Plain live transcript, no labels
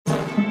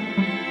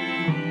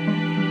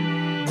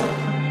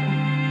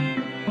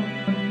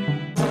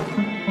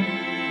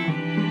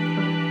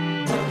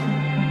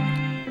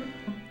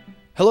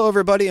Hello,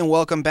 everybody, and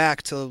welcome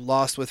back to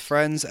Lost with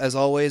Friends. As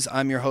always,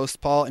 I'm your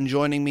host, Paul, and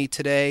joining me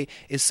today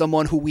is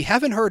someone who we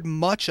haven't heard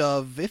much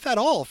of, if at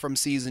all, from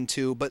season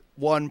 2, but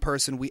one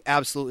person we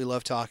absolutely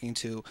love talking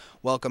to.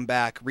 Welcome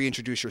back.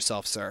 Reintroduce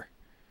yourself, sir.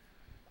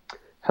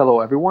 Hello,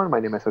 everyone. My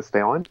name is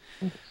Esteban,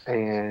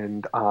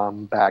 and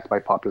I'm back by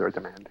popular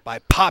demand. By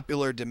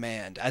popular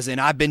demand, as in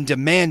I've been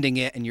demanding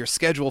it, and your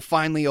schedule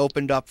finally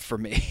opened up for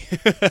me.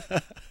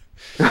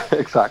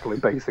 Exactly,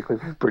 basically,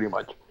 pretty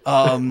much.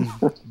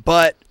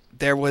 But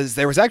there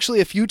was actually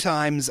a few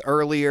times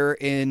earlier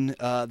in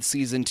the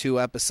season 2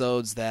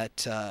 episodes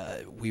that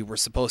we were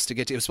supposed to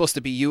get to. It was supposed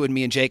to be you and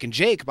me and Jake. And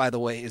Jake, by the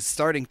way, is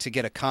starting to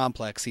get a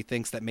complex. He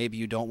thinks that maybe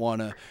you don't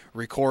want to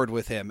record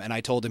with him. And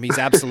I told him he's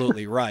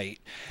absolutely right.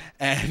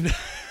 And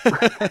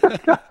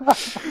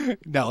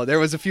no, there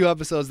was a few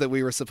episodes that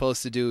we were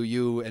supposed to do,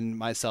 you and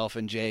myself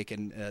and Jake,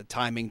 and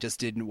timing just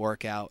didn't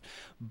work out.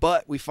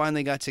 But we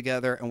finally got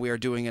together, and we are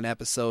doing an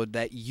episode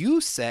that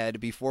you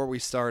said before we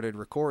started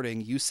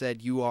recording, you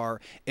said you are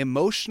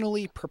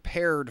emotionally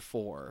prepared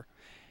for.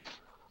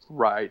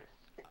 Right.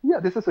 Yeah,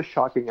 this is a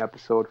shocking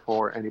episode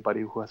for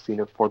anybody who has seen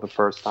it for the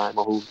first time,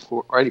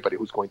 or anybody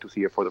who's going to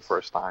see it for the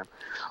first time.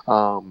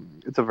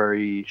 It's a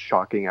very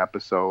shocking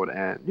episode,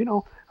 and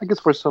I guess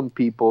for some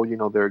people,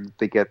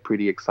 they get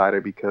pretty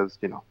excited because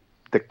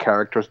the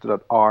characters that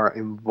are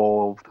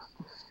involved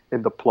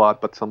in the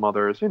plot, but some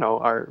others,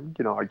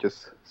 are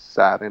just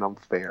sad and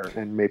unfair,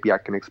 and maybe I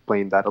can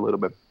explain that a little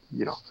bit,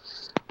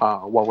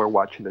 while we're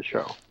watching the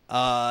show.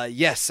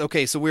 Yes.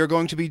 Okay. So we are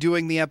going to be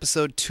doing the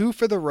episode 2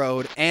 for the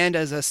road. And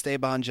as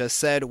Esteban just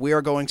said, we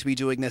are going to be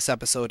doing this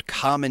episode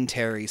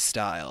commentary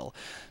style.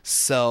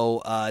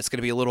 So, it's going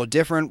to be a little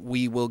different.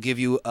 We will give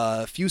you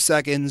a few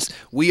seconds.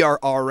 We are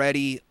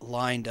already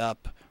lined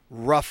up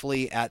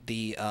roughly at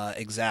the,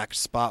 exact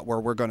spot where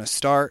we're going to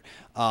start.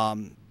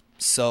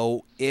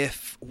 So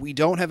if we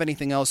don't have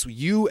anything else,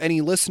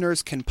 any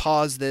listeners can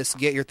pause this,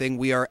 get your thing.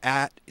 We are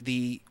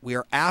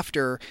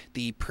after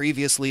the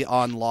previously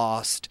on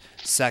Lost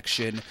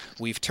section.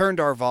 We've turned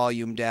our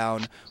volume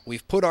down.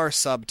 We've put our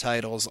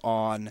subtitles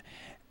on,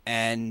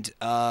 and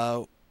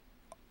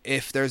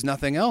if there's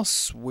nothing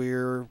else,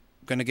 we're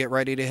gonna get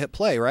ready to hit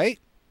play, right?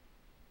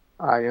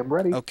 I am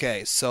ready.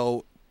 Okay,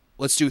 so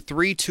let's do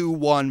 3, 2,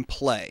 1,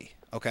 play.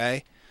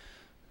 Okay.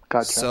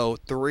 Gotcha. So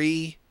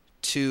 3,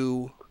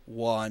 2,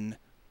 1,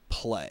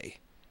 play.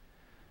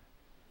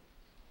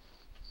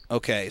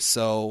 Okay,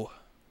 so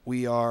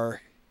we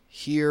are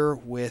here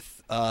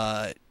with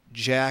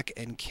Jack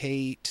and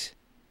Kate.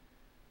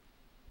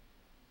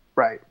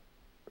 Right.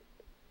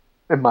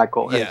 And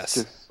Michael Yes.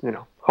 is just,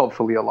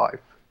 hopefully alive.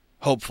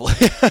 Hopefully.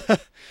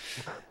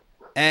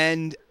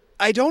 And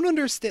I don't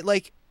understand,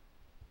 like,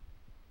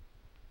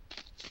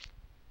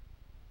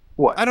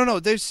 What? I don't know,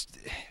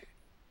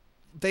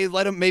 they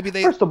let him, maybe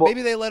they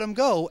let him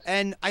go,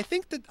 and I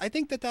think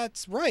that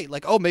that's right.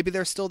 Like, oh, maybe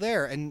they're still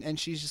there, and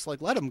she's just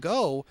like, let him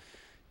go.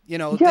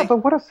 Yeah,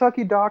 but what a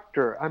sucky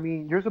doctor. I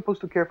mean, you're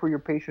supposed to care for your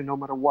patient no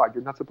matter what.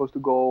 You're not supposed to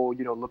go,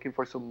 looking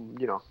for some,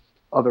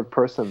 other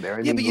person there.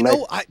 Yeah,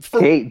 but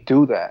Kate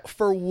do that.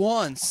 For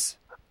once,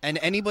 and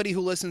anybody who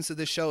listens to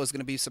this show is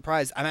going to be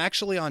surprised, I'm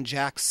actually on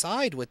Jack's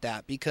side with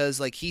that, because,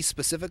 like, he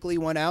specifically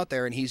went out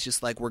there, and he's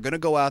just like, we're going to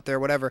go out there,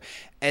 whatever,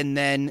 and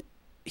then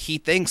he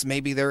thinks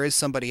maybe there is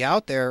somebody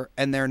out there,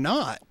 and they're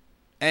not.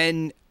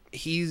 And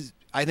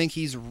I think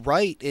he's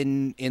right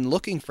in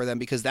looking for them,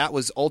 because that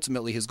was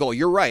ultimately his goal.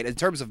 You're right. In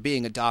terms of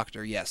being a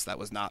doctor, yes, that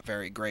was not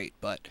very great,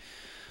 but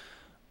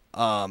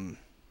I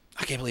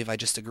can't believe I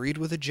just agreed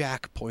with a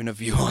Jack point of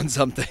view on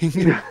something.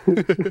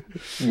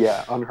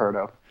 Yeah, unheard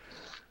of.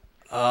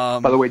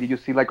 By the way, did you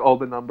see like all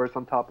the numbers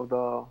on top of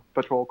the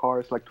patrol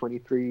cars, like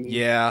 23?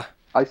 Yeah.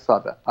 I saw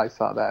that.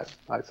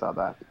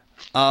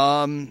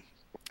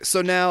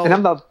 So now,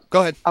 And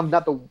go ahead. I'm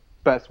not the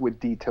best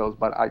with details,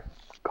 but I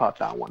caught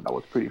that one. That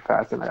was pretty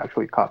fast, and I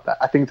actually caught that.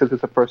 I think this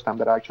is the first time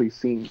that I actually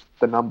seen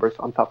the numbers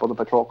on top of the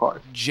patrol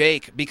cars.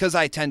 Jake, because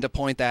I tend to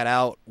point that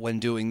out when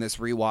doing this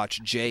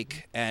rewatch,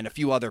 Jake and a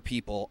few other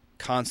people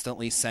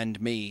constantly send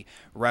me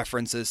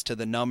references to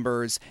the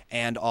numbers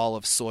and all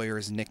of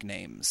Sawyer's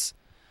nicknames.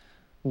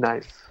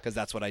 Nice. Because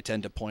that's what I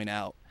tend to point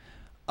out.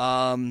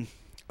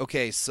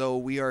 Okay, so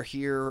we are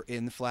here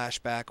in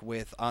flashback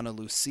with Ana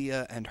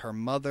Lucia and her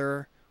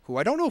mother, who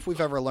I don't know if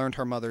we've ever learned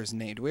her mother's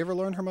name. Do we ever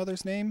learn her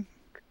mother's name?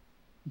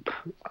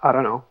 I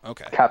don't know.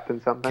 Okay.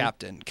 Captain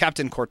something.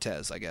 Captain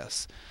Cortez, I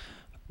guess.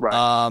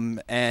 Right.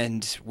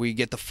 And we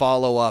get the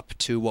follow-up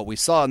to what we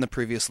saw in the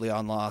previously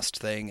on Lost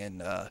thing,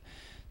 and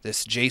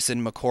this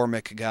Jason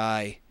McCormick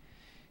guy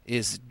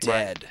is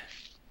dead. Right.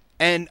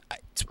 And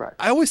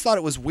I always thought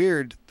it was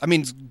weird. I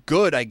mean, it's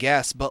good, I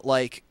guess, but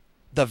like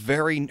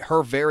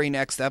her very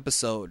next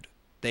episode,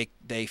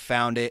 they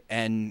found it,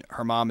 and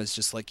her mom is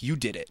just like, "You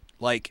did it."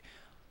 Like,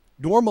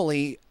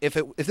 normally, if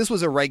this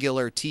was a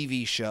regular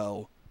TV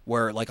show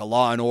where like a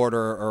Law and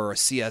Order or a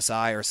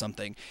CSI or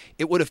something,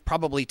 it would have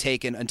probably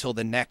taken until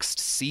the next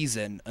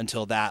season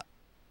until that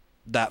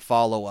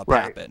follow-up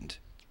happened.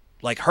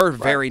 Like her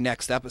very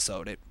next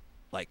episode, it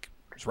like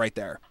was right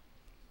there.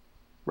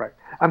 Right.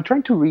 I'm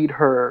trying to read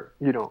her,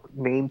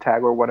 name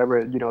tag or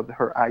whatever,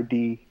 her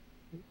ID,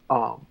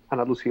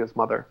 Ana Lucia's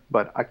mother,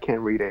 but I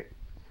can't read it.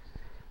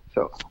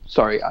 So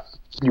sorry,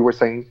 you were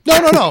saying?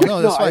 No,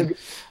 No, that's fine.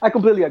 I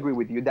completely agree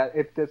with you that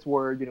if this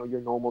were,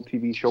 your normal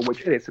TV show,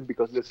 which it isn't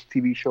because this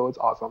TV show is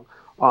awesome,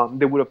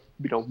 they would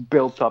have,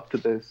 built up to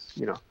this,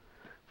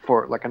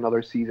 for like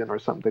another season or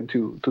something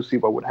to see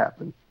what would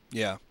happen.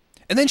 Yeah.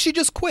 And then she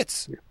just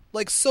quits. Yeah.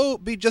 Like,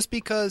 just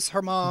because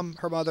her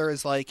mother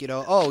is like,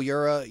 oh,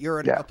 you're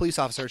a police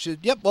officer.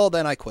 Yep. Well,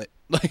 then I quit.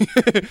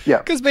 Yeah.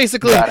 Because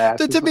basically,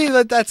 to me,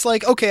 that's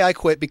like, okay, I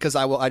quit because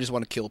I just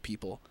want to kill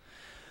people.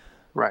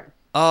 Right.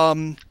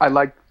 I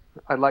like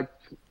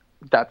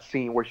that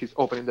scene where she's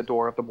opening the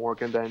door of the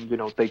morgue, and then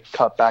they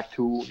cut back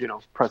to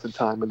present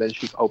time, and then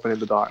she's opening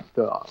the door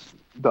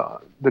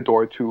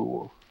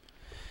to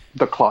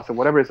the closet,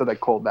 whatever it is that they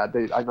call that.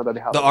 I know that they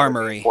have the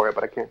armory for it,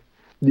 but I can't.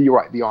 You're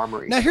right, the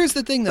armory. Now here's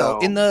the thing, though.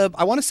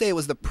 I want to say it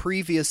was the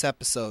previous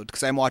episode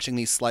because I'm watching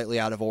these slightly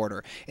out of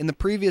order. In the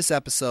previous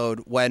episode,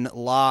 when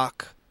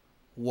Locke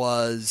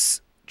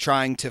was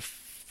trying to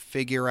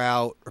figure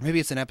out, or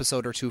maybe it's an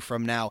episode or two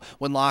from now,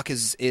 when Locke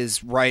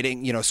is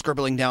writing,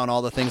 scribbling down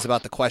all the things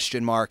about the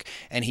question mark,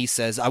 and he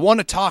says, "I want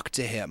to talk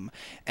to him,"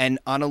 and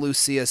Ana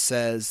Lucia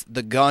says,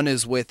 "The gun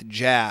is with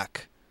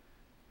Jack."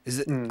 Is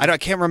it? I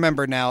can't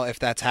remember now if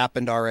that's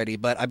happened already,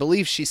 but I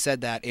believe she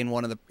said that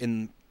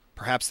in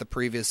perhaps the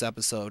previous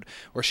episode,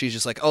 where she's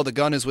just like, "Oh, the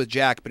gun is with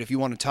Jack, but if you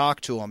want to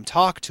talk to him,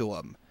 talk to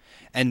him."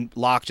 And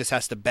Locke just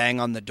has to bang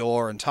on the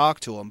door and talk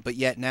to him. But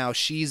yet now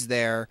she's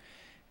there,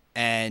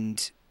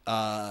 and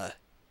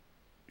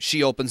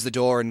she opens the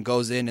door and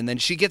goes in, and then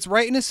she gets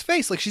right in his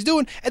face like she's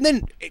doing, and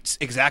then it's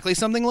exactly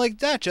something like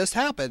that just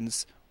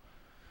happens.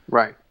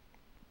 Right.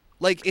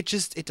 Like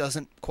it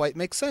doesn't quite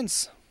make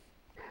sense.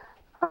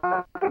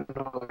 I don't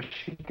know.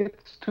 She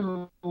gets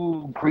too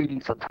greedy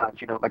sometimes,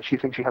 like she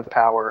thinks she has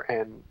power,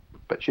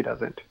 but she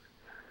doesn't.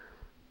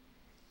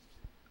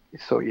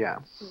 So yeah.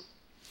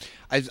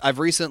 I've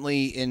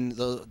recently, in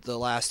the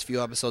last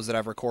few episodes that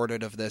I've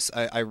recorded of this,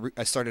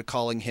 I started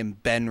calling him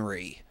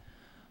Benry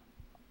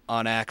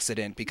on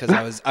accident because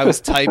I was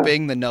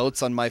typing the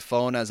notes on my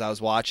phone as I was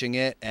watching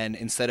it, and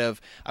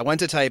I went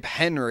to type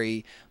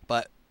Henry,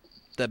 but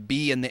the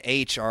B and the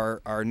H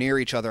are near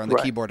each other on the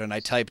keyboard, and I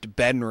typed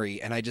Benry,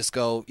 and I just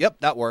go, "Yep,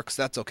 that works.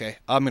 That's okay.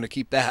 I'm going to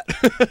keep that."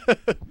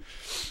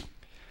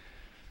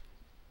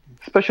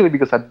 Especially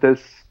because at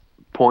this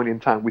point in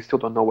time, we still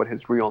don't know what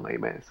his real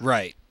name is.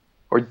 Right.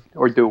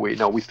 Or do we?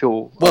 No, we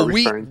still are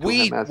referring to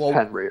him as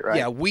Henry, right?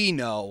 Yeah, we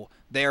know.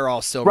 They're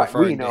all still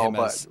referring to him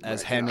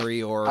as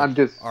Henry or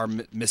our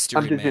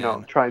mystery man.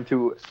 I'm just, trying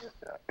to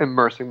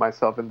immersing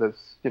myself in this,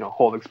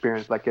 whole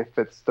experience. Like if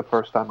it's the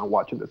first time I'm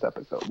watching this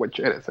episode, which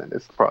it isn't.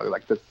 It's probably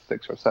like the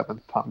 6th or 7th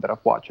time that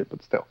I've watched it,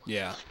 but still.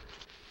 Yeah.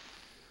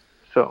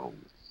 So,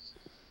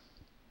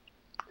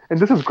 and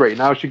this is great.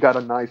 Now she got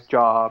a nice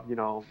job,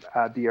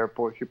 at the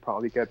airport. She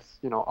probably gets,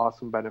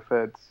 awesome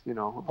benefits,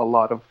 a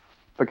lot of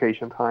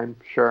vacation time.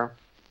 Sure.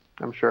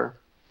 I'm sure.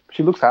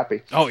 She looks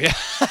happy. Oh, yeah.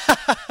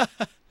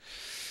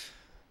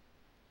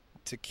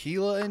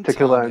 Tequila and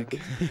tonic.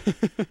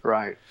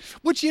 Right.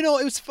 Which it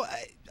was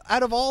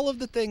out of all of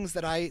the things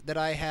that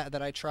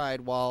I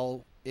tried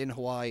while in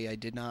Hawaii, I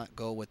did not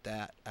go with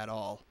that at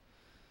all.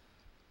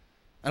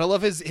 And I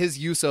love his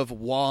use of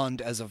wand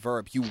as a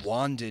verb. You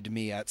wanded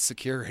me at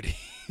security.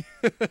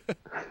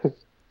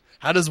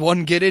 How does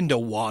one get into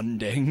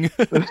wanding?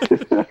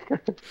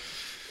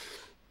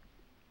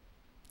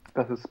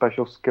 That's a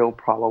special skill,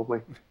 probably.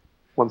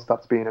 One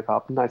stops being a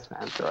cop. Nice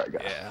answer, I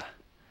guess. Yeah.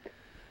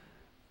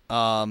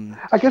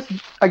 I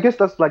guess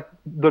that's like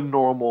the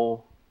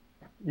normal,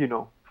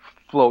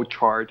 flow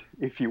chart,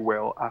 if you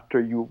will. After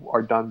you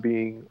are done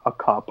being a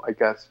cop, I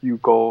guess you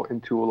go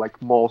into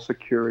like mall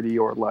security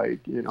or like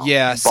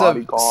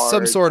bodyguard,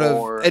 some sort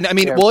of. And I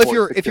mean, well,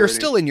 if you're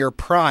still in your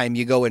prime,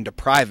 you go into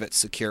private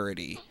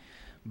security.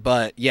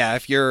 But yeah,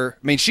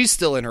 she's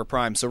still in her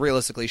prime, so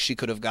realistically, she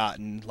could have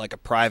gotten like a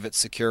private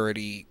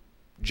security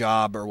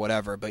job or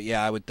whatever. But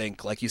yeah, I would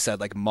think, like you said,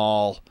 like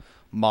mall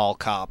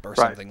cop or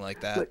something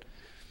like that.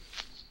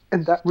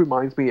 And that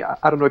reminds me,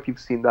 I don't know if you've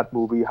seen that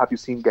movie. Have you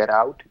seen Get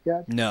Out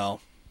yet? No.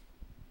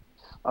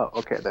 Oh,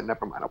 okay, then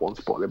never mind. I won't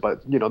spoil it.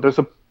 But, there's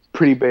a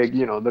pretty big,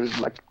 there's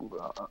like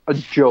a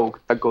joke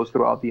that goes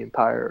throughout the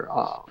entire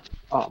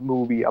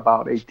movie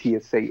about a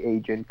TSA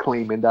agent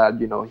claiming that,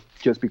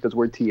 just because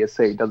we're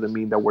TSA doesn't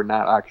mean that we're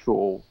not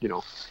actual,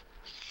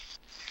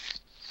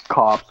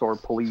 cops or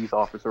police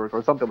officers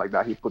or something like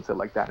that. He puts it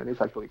like that, and it's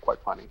actually quite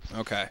funny.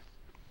 Okay.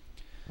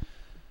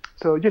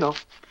 So,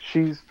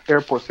 she's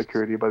airport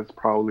security, but it's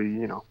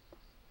probably,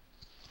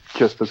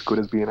 just as good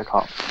as being a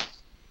cop.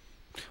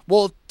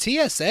 Well,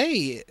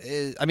 TSA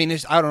is, I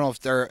don't know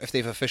if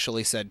they've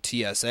officially said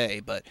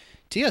TSA, but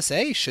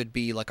TSA should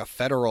be like a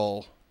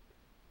federal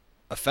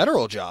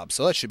job,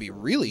 so that should be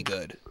really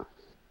good.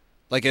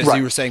 Like as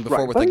you were saying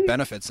before with like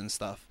benefits and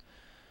stuff.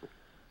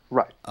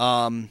 Right.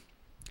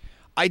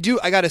 I do.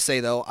 I gotta say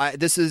though,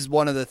 this is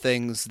one of the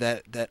things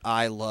that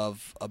I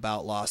love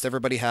about Lost.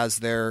 Everybody has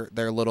their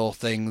little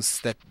things,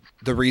 that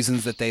the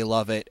reasons that they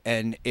love it,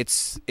 and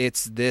it's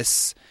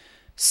this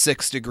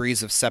 6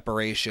 degrees of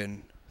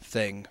separation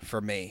thing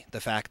for me.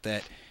 The fact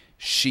that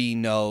she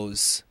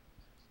knows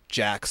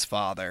Jack's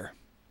father,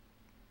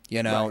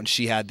 Right. and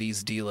she had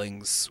these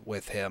dealings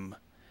with him,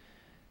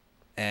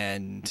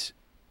 and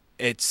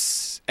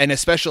and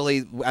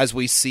especially as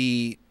we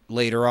see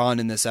later on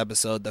in this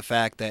episode, the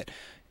fact that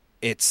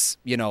it's,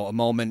 a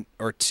moment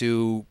or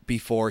two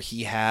before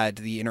he had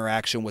the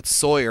interaction with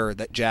Sawyer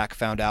that Jack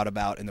found out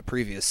about in the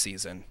previous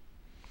season.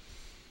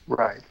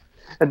 Right.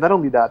 And not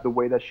only that, the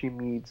way that she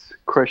meets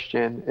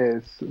Christian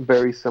is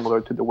very similar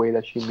to the way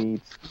that she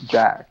meets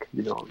Jack,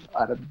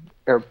 at an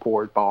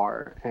airport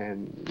bar.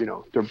 And,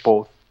 they're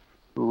both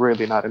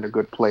really not in a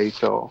good place.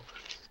 So,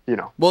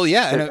 Well,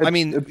 yeah. And I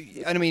mean,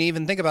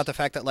 even think about the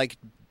fact that, like,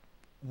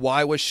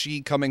 why was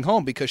she coming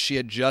home? Because she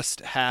had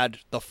just had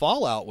the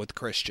fallout with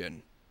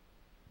Christian.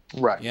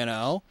 Right.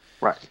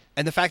 Right.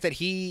 And the fact that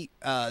he,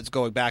 it's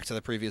going back to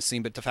the previous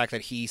scene, but the fact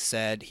that he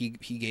said he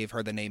gave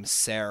her the name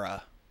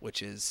Sarah,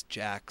 which is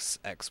Jack's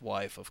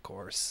ex-wife, of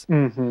course.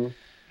 Mm-hmm.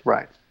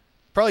 Right.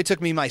 Probably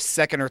took me my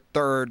second or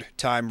third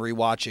time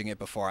rewatching it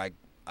before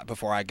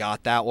I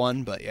got that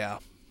one, but yeah.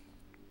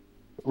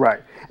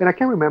 Right. And I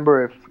can't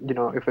remember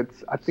if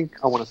it's, I think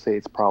I want to say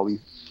it's probably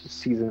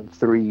season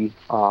 3.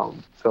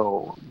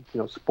 So,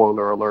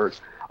 spoiler alert.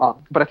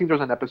 But I think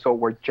there's an episode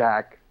where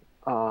Jack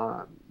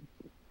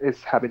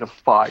is having a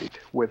fight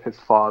with his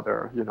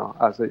father,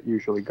 as it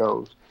usually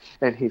goes.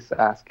 And he's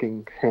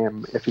asking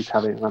him if he's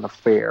having an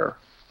affair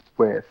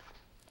with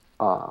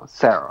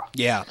Sarah.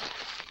 Yeah.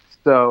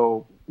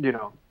 So,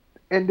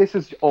 and this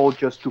is all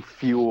just to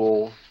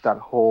fuel that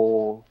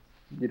whole,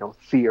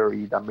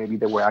 theory that maybe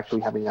they were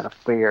actually having an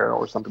affair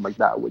or something like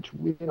that, which,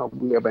 we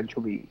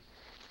eventually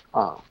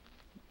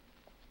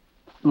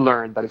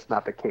learned that it's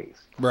not the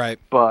case. Right.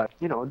 But,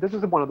 this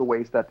is one of the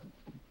ways that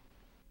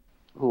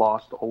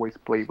Lost always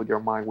played with your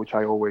mind, which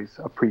I always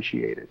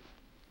appreciated.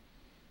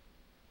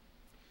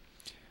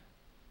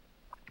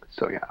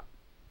 So, yeah.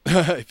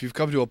 If you've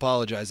come to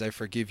apologize, I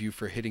forgive you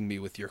for hitting me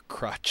with your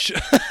crutch.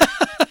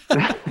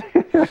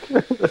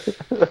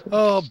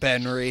 Oh,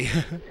 Benry.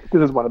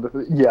 This is one of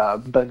the... Yeah,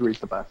 Benry's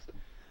the best.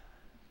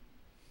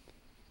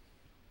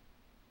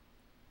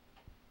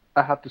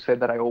 I have to say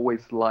that I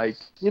always like,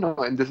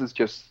 and this is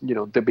just,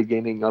 the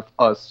beginning of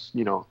us,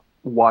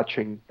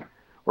 watching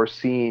or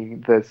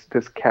seeing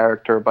this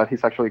character, but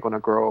he's actually going to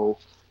grow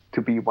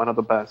to be one of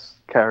the best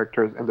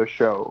characters in the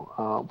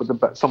show, with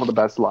some of the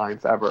best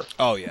lines ever.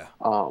 Oh, yeah.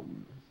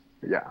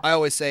 Yeah. I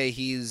always say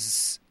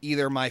he's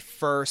either my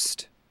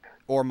first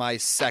or my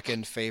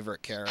second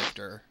favorite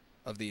character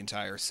of the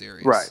entire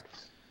series. Right.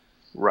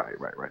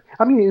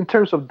 I mean, in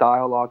terms of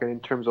dialogue and in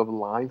terms of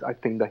lines, I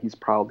think that he's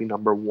probably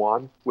number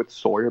 1, with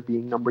Sawyer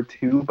being number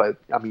 2. But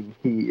I mean,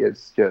 he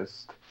is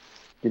just,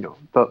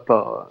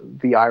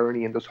 the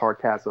irony and the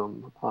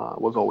sarcasm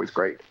was always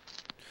great.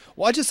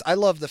 Well, I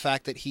love the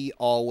fact that he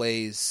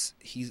always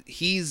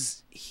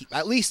he's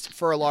at least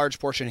for a large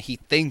portion, he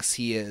thinks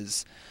he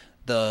is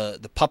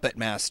the puppet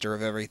master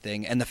of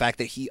everything, and the fact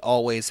that he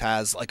always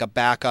has like a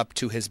backup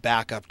to his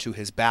backup to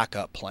his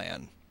backup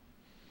plan.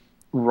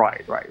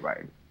 Right.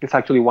 It's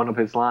actually one of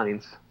his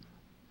lines.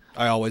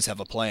 I always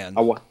have a plan.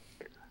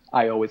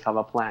 I always have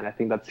a plan. I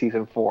think that's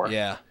season 4.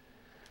 Yeah.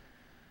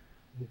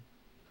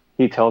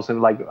 He tells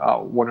him, like,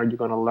 when are you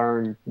going to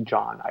learn,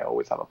 John? I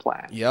always have a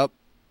plan. Yep.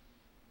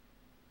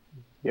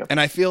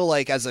 And I feel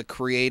like as a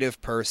creative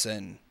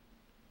person,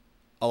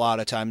 a lot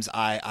of times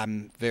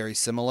I'm very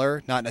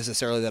similar. Not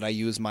necessarily that I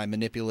use my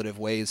manipulative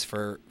ways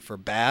for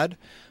bad,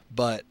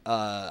 but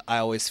I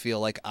always feel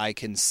like I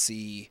can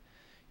see,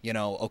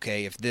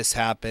 okay, if this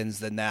happens,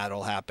 then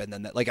that'll happen.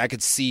 Then that, like, I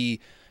could see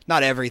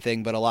not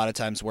everything, but a lot of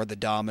times where the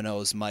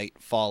dominoes might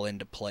fall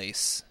into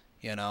place,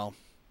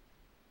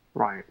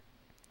 Right.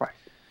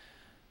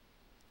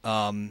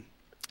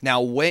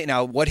 Now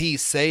what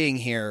he's saying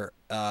here,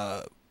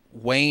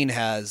 Wayne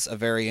has a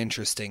very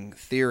interesting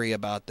theory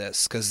about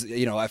this, because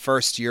at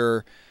first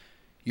you're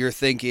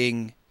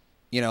thinking,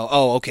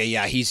 oh, okay,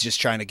 yeah, he's just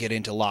trying to get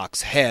into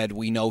Locke's head.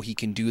 We know he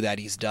can do that.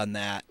 He's done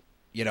that,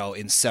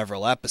 in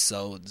several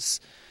episodes.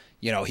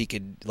 He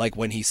could, like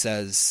when he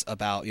says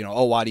about,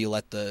 oh, why do you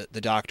let the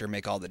doctor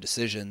make all the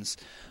decisions?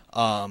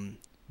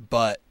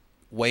 But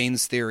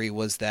Wayne's theory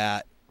was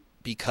that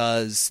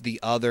because the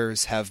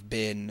others have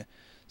been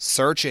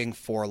searching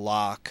for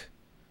Locke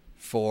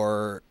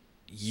for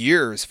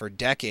years, for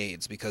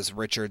decades, because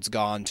Richard's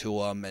gone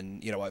to him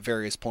and, at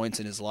various points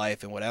in his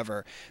life and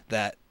whatever,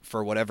 that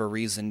for whatever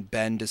reason,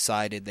 Ben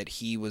decided that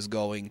he was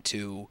going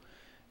to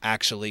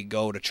actually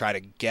go to try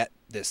to get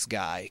this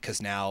guy because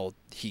now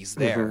he's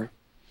there. Mm-hmm.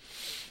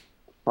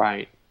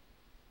 Right.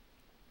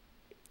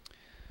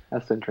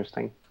 That's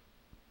interesting.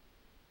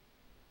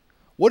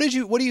 What do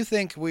you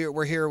think?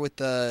 We're here with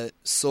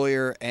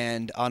Sawyer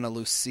and Ana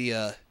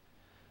Lucia.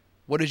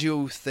 What did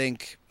you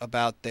think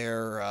about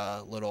their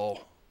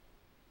little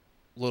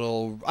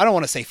I don't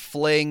want to say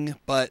fling,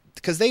 but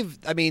because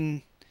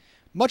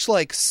much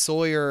like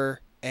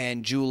Sawyer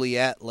and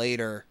Juliet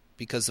later,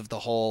 because of the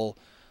whole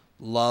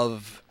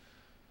love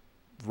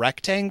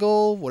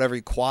rectangle,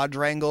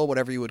 quadrangle,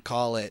 whatever you would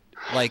call it.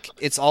 Like,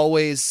 it's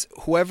always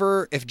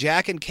if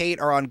Jack and Kate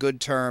are on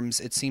good terms,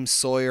 it seems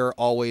Sawyer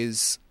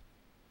always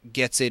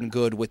gets in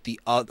good with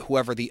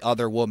whoever the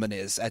other woman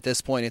is. At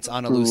this point, it's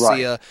Ana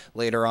Lucia. Right.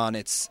 Later on,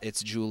 it's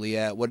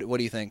Juliet. What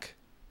do you think?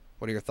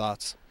 What are your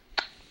thoughts?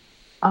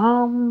 I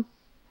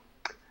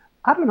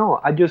don't know.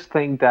 I just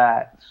think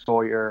that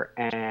Sawyer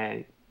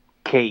and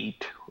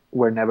Kate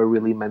were never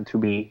really meant to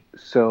be.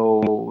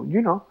 So,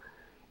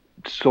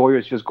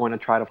 Sawyer's just going to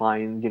try to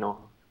find,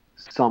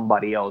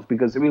 somebody else,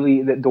 because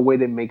really the way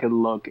they make it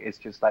look is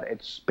just that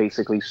it's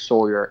basically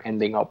Sawyer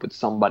ending up with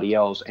somebody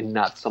else and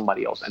not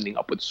somebody else ending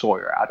up with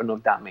Sawyer. I don't know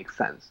if that makes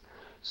sense.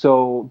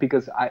 So,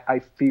 because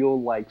I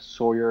feel like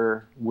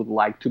Sawyer would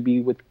like to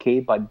be with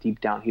Kate, but deep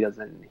down he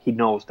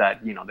knows that,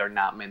 they're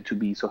not meant to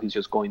be. So he's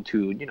just going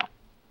to,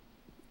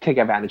 take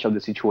advantage of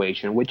the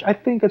situation, which I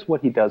think is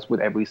what he does with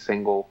every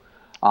single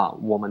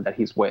woman that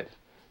he's with.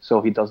 So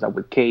he does that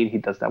with Kate, he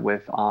does that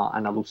with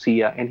Ana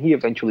Lucia, and he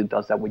eventually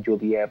does that with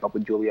Juliet, but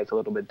with Juliet it's a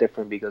little bit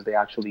different because they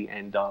actually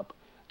end up,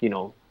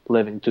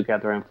 living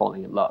together and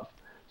falling in love.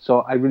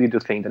 So I really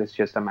do think that it's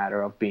just a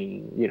matter of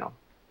being,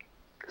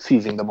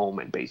 seizing the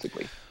moment,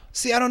 basically.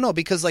 See, I don't know,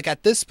 because, like,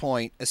 at this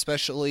point,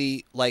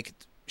 especially, like,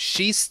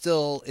 she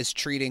still is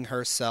treating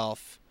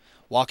herself.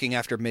 Walking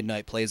After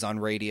Midnight plays on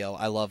radio.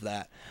 I love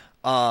that.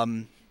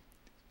 Because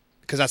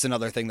that's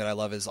another thing that I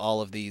love is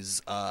all of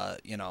these,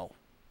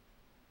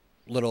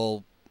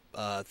 little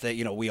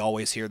we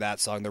always hear that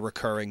song, the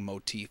recurring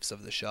motifs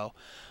of the show.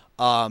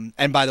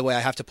 And by the way, I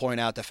have to point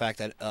out the fact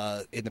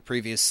that in the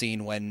previous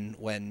scene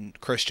when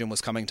Christian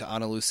was coming to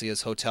Ana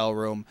Lucia's hotel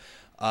room,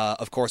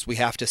 of course we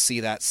have to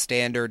see that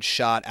standard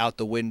shot out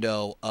the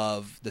window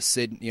of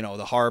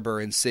the harbor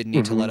in Sydney,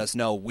 mm-hmm. to let us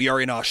know we are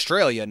in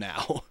Australia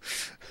now.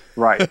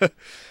 Right.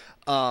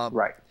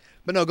 Right.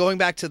 But no, going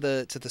back to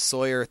the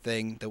Sawyer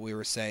thing that we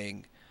were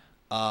saying.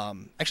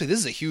 Actually, this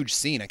is a huge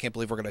scene. I can't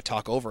believe we're going to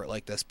talk over it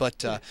like this.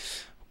 But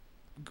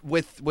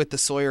with the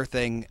Sawyer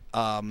thing,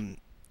 at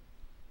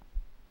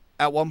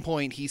one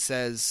point he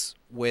says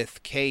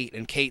with Kate,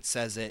 and Kate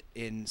says it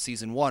in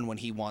season 1 when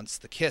he wants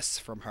the kiss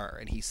from her,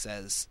 and he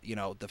says,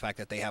 the fact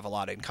that they have a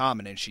lot in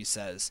common, and she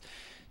says,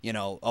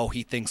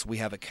 he thinks we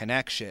have a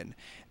connection.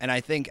 And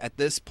I think at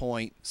this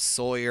point,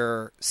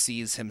 Sawyer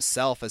sees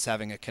himself as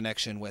having a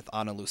connection with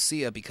Ana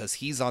Lucia because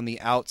he's on the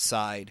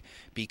outside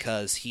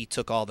because he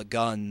took all the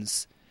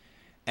guns,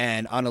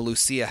 and Ana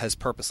Lucia has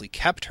purposely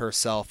kept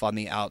herself on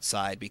the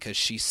outside because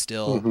she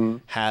still mm-hmm.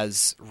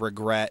 has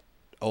regret,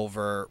 would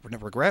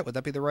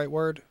that be the right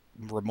word?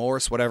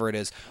 Remorse, whatever it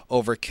is,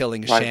 over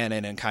killing right.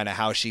 Shannon, and kind of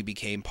how she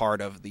became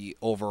part of the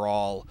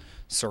overall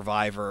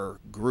survivor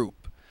group.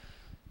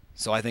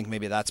 So I think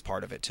maybe that's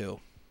part of it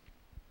too.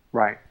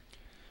 Right.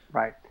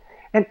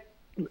 And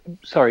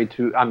sorry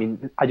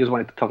I just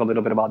wanted to talk a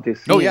little bit about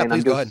this scene. Oh yeah,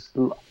 please go ahead.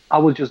 I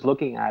was just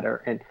looking at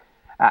her, and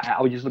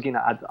I was just looking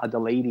at the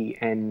lady,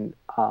 and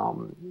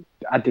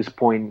at this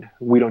point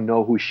we don't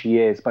know who she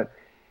is, but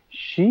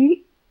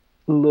she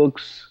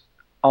looks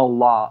a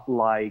lot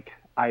like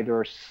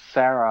either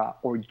Sarah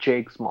or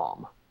Kate's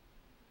mom,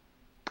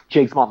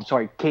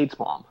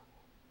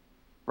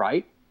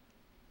 right?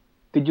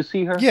 Did you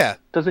see her? Yeah.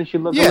 Doesn't she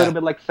look a little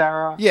bit like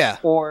Sarah? Yeah.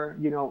 Or,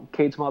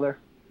 Kate's mother?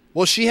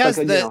 Well, she has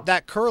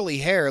that curly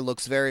hair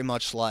looks very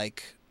much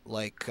like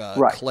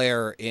right.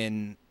 Claire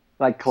in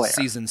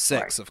season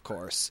 6, right. Of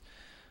course.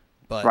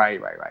 But Right.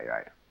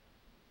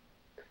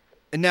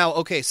 And now,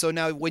 okay, so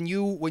now when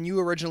you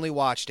originally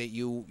watched it,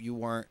 you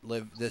weren't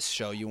this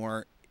show, you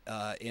weren't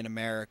in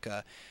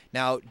America.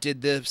 Now,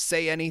 did the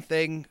Say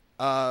Anything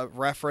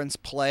reference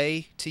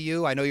play to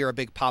you? I know you're a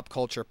big pop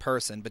culture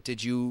person, but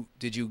did you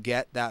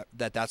get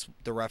that's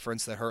the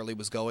reference that Hurley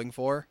was going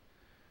for?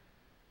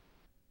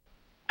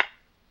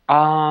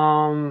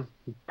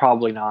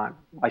 Probably not.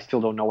 I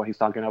still don't know what he's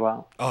talking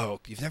about. Oh,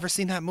 you've never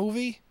seen that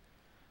movie?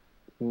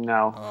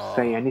 No. Oh.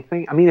 Say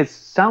Anything? I mean, it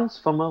sounds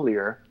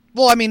familiar.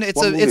 Well, I mean, it's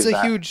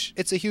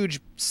a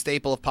huge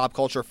staple of pop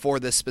culture for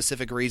this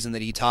specific reason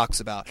that he talks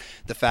about.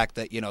 The fact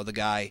that, the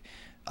guy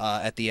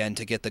at the end,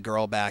 to get the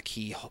girl back,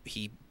 he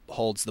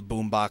holds the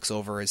boombox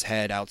over his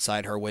head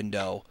outside her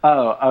window.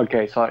 Oh,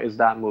 okay. So it's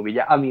that movie.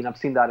 Yeah, I mean, I've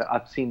seen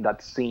that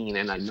scene,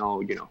 and I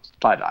know,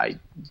 but I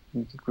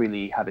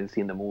really haven't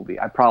seen the movie.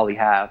 I probably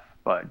have,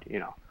 but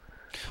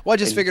Well, I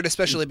just figured,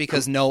 especially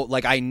because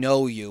I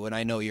know you, and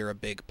I know you're a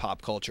big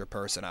pop culture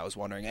person. I was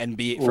wondering, and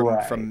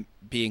from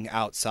being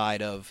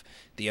outside of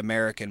the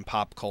American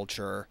pop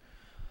culture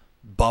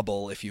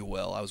bubble, if you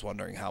will, I was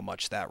wondering how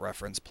much that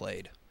reference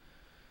played.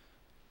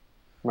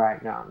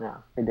 Right. No,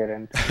 it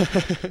didn't.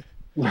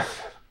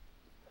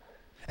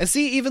 And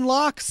see, even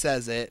Locke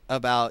says it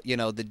about,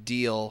 the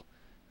deal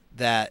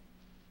that,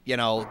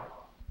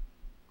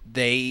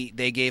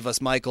 they gave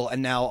us Michael,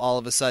 and now all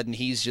of a sudden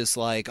he's just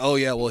like, oh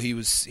yeah, well he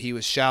was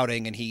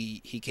shouting and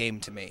he came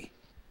to me.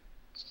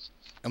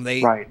 And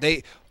Right.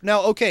 they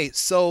now, okay,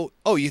 so,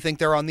 oh, you think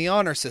they're on the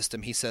honor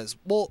system? He says,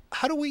 well,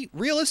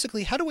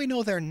 realistically, how do we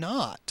know they're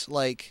not?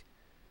 Like,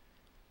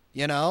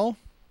 you know?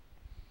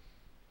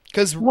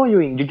 Because, Well,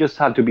 you just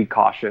have to be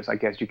cautious. I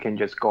guess you can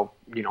just go,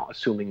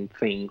 assuming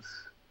things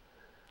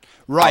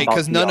right, about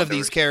because the none of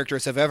these others.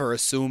 characters have ever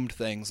assumed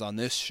things on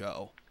this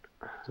show.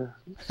 Oh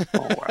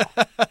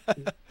well.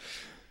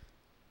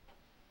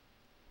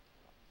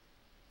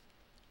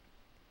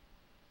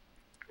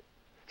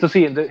 So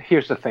see,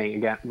 here's the thing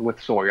again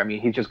with Sawyer. I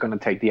mean, he's just gonna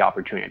take the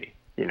opportunity.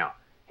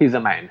 He's a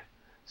man.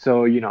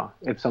 So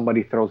if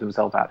somebody throws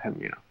himself at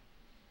him,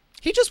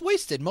 He just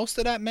wasted most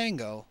of that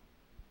mango.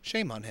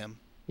 Shame on him.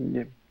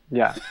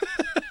 yeah,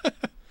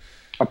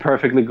 a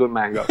perfectly good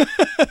mango,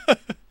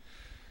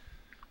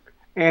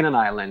 and an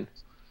island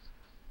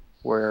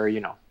where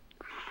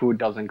food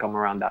doesn't come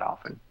around that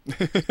often.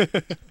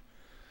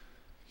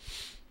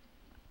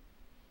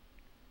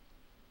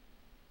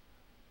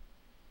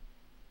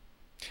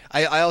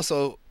 I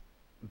also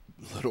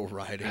Little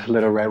Riding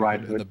Little Red Hood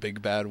Riding and the Hood.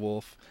 Big Bad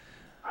Wolf.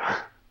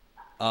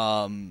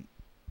 I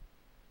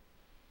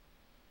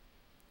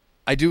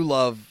do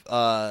love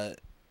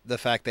the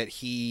fact that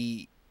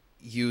he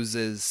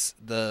uses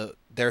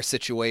their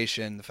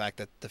situation, the fact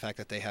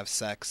that they have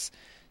sex,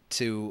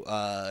 to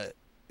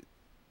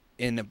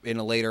in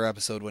a later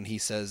episode when he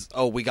says,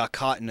 "Oh, we got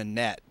caught in a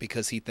net,"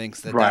 because he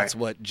thinks that Right. that's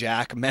what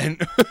Jack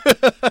meant.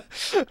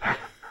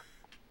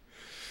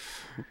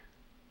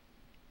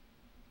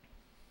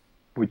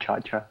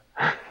 Muchacha.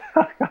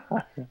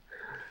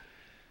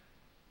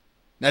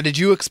 Now, did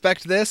you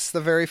expect this the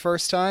very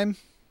first time?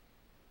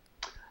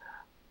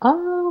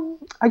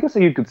 I guess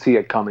you could see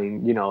it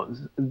coming.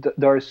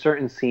 There are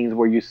certain scenes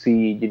where you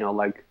see,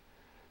 like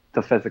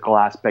the physical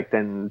aspect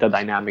and the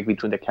dynamic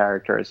between the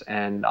characters,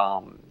 and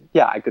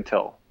yeah, I could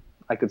tell.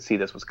 I could see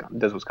this was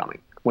coming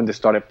when they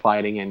started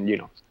fighting and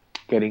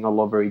getting all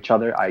over each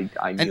other. I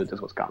knew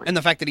this was coming. And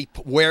the fact that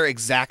where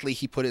exactly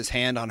he put his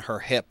hand on her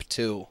hip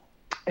too.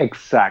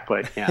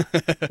 Exactly. Yeah,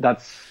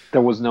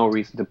 there was no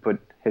reason to put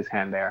his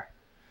hand there.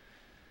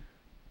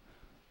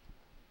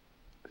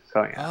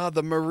 So yeah.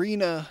 The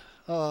marina.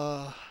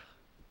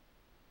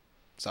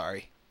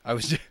 Sorry, I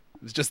was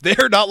just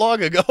there not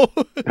long ago.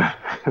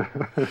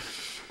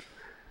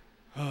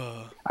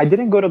 I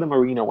didn't go to the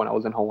marina when I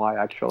was in Hawaii,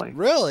 actually.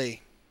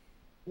 Really?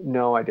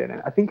 No, I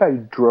didn't. I think I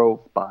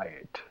drove by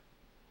it.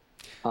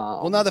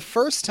 Well, now the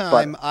first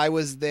time I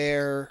was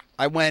there,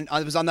 I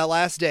was on that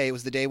last day. It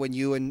was the day when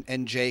you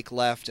and Jake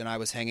left, and I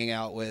was hanging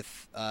out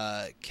with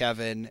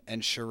Kevin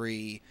and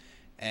Cherie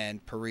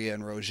and Paria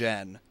and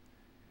Rojen.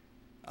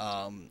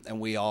 And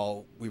we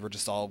were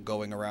just all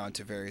going around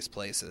to various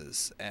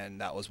places,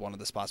 and that was one of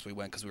the spots we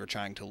went because we were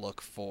trying to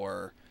look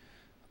for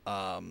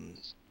the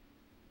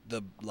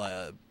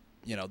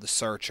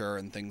searcher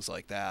and things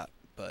like that.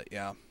 But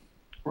yeah.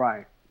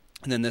 Right.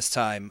 And then this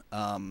time,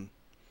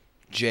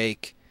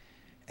 Jake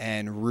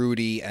and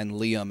Rudy and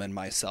Liam and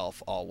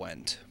myself all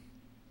went.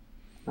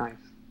 Nice.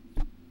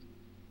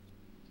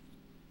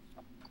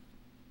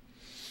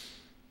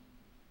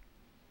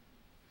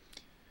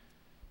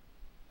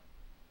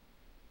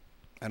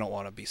 I don't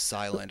want to be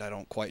silent. I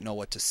don't quite know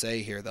what to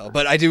say here, though.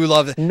 But I do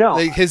love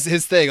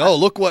his thing. Oh,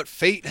 look what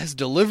fate has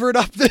delivered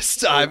up this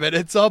time, and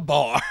it's a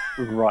bar.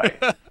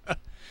 Right.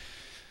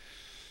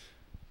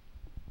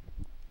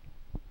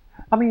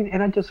 I mean,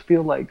 and I just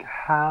feel like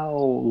how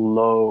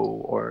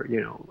low or,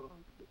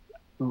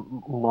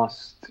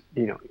 must,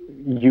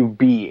 you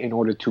be in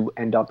order to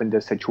end up in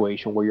this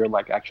situation where you're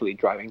like actually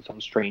driving some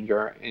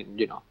stranger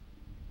and,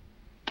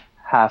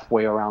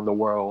 halfway around the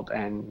world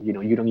and, you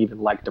don't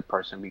even like the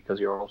person because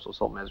you're also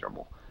so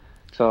miserable.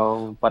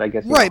 So, but I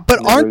guess, right.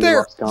 But aren't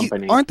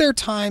there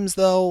times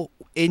though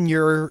in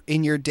your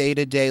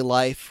day-to-day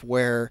life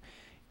where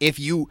if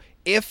you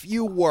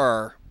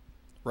were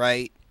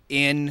right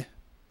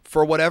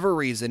for whatever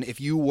reason, if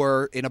you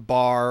were in a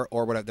bar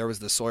or whatever, there was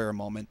the Sawyer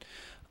moment.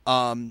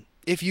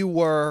 If you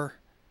were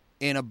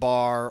in a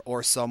bar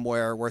or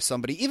somewhere where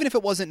somebody, even if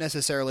it wasn't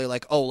necessarily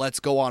like, oh, let's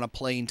go on a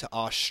plane to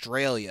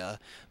Australia,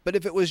 but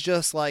if it was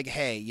just like,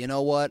 hey, you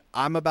know what?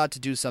 I'm about to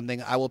do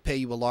something. I will pay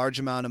you a large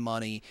amount of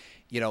money.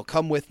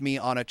 Come with me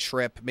on a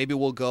trip. Maybe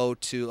we'll go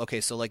to, okay,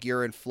 so like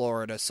you're in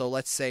Florida. So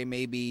let's say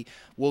maybe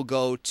we'll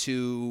go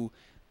to,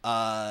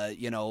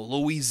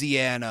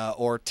 Louisiana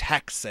or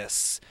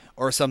Texas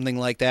or something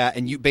like that.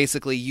 And you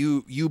basically,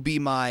 you be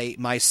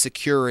my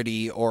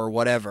security or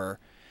whatever.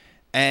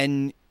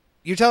 And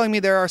you're telling me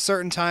there are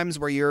certain times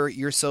where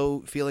you're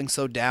so feeling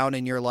so down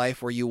in your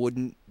life where you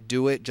wouldn't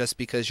do it just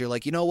because you're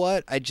like, you know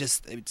what?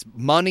 It's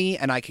money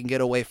and I can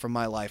get away from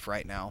my life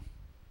right now.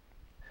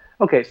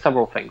 Okay,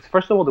 several things.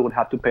 First of all, they would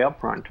have to pay up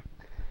front.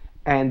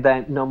 And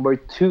then number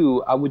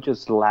two, I would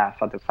just laugh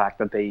at the fact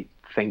that they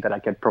think that I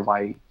could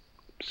provide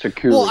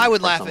security. Well, I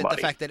would laugh somebody. at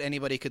the fact that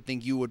anybody could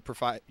think you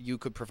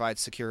could provide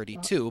security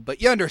too,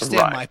 but you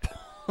understand my point.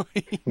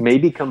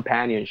 Maybe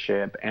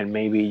companionship and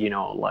maybe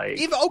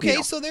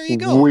so there you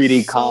go.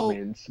 Witty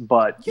comments,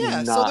 but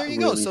yeah, not so there you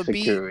really go. So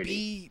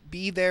security.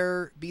 be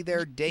their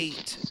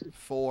date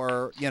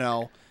for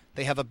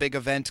they have a big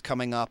event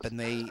coming up, and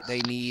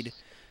they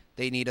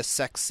need a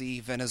sexy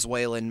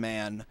Venezuelan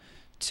man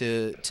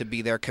to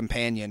be their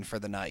companion for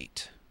the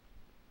night.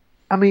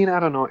 I mean, I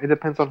don't know. It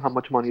depends on how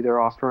much money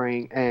they're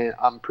offering, and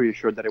I'm pretty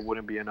sure that it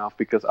wouldn't be enough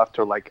because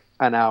after like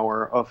an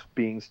hour of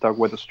being stuck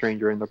with a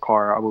stranger in the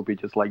car, I would be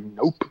just like,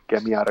 nope,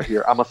 get me out of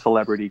here. I'm a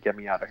celebrity, get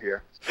me out of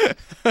here.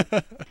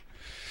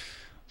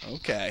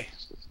 Okay.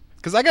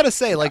 Because I gotta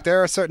say, like,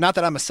 there are certain, not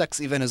that I'm a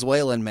sexy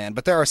Venezuelan man,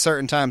 but there are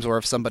certain times where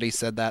if somebody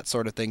said that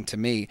sort of thing to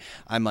me,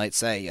 I might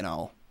say, you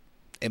know,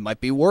 it might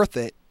be worth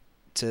it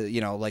to,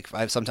 you know, like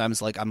I've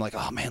sometimes like I'm like,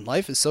 oh man,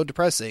 life is so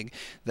depressing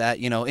that,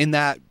 you know, in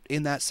that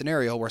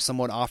scenario where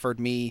someone offered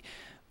me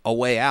a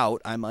way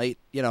out, I might,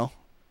 you know,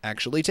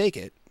 actually take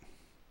it.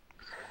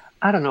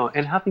 I don't know.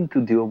 And having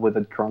to deal with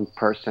a drunk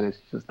person is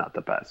just not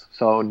the best.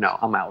 So no,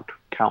 I'm out.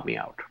 Count me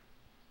out.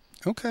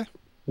 Okay.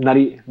 Not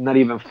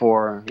even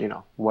for, you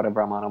know,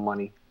 whatever amount of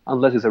money,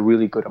 unless it's a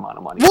really good amount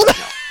of money.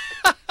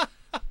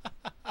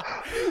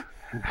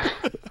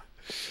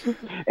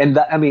 And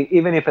that, I mean,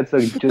 even if it's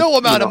just no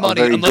amount of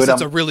money, unless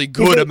it's a really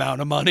good amount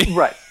of money.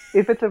 Right.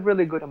 If it's a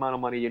really good amount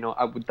of money, you know,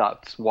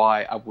 that's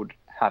why I would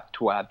have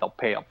to add the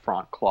pay up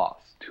front clause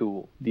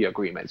to the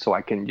agreement so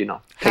I can, you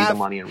know, take the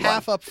money and run.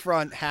 Half up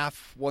front,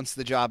 half once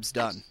the job's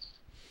done.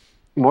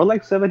 More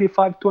like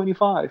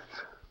 75-25.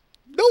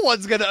 No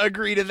one's going to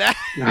agree to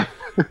that.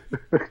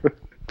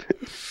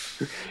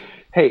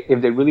 Hey,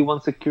 if they really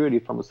want security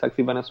from a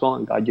sexy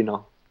Venezuelan guy, you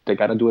know, they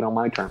got to do it on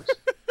my terms.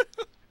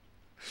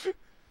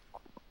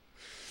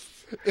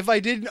 If I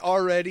didn't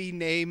already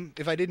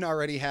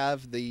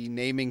have the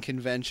naming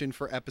convention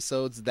for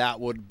episodes, that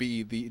would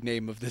be the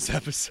name of this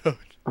episode.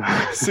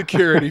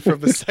 Security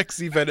from a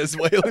sexy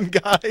Venezuelan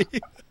guy.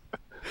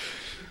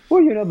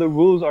 Well, you know, the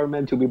rules are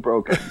meant to be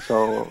broken,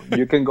 so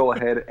you can go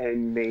ahead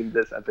and name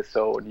this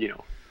episode, you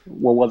know,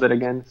 what was it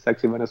again?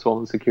 Sexy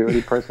Venezuelan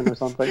security person or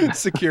something?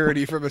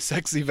 Security from a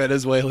sexy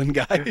Venezuelan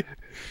guy.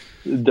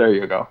 There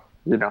you go.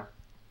 You know.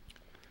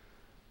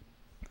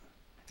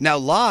 Now,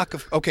 Locke,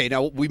 okay,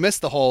 now we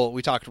missed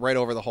we talked right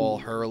over the whole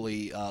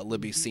Hurley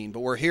Libby scene,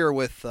 but we're here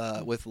with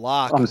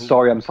Locke. I'm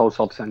sorry, I'm so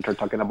self-centered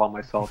talking about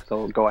myself,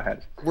 so go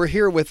ahead. We're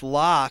here with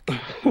Locke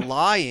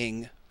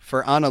lying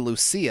for Ana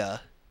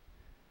Lucia,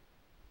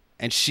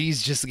 and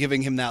she's just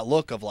giving him that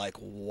look of like,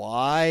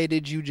 why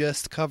did you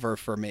just cover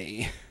for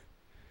me?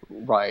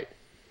 Right.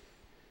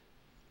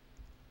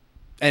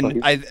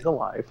 And so he's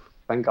alive,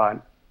 thank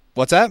God.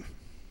 What's that?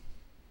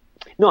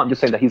 No, I'm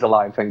just saying that he's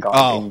alive, thank God.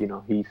 Oh. And, you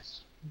know, he's...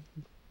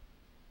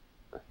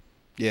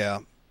 Yeah.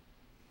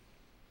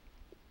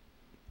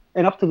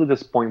 And up to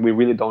this point, we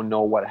really don't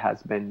know what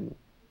has been,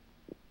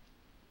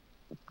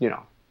 you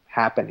know,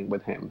 happening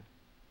with him.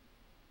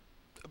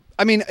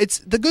 I mean, it's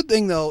the good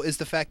thing, though, is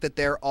the fact that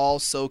they're all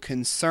so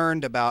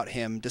concerned about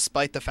him,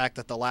 despite the fact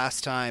that the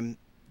last time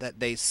that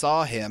they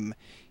saw him,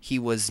 he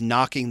was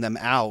knocking them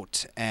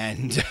out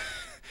and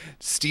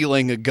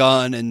stealing a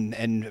gun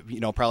and you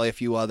know, probably a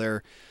few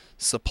other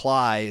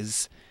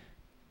supplies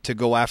to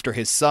go after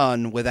his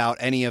son without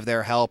any of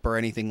their help or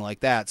anything like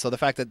that. So the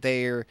fact that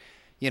they're,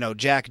 you know,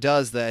 Jack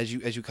does the,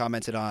 as you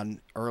commented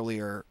on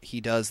earlier, he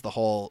does the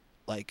whole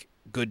like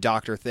good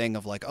doctor thing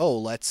of like, oh,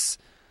 let's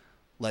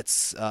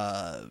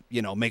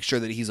you know, make sure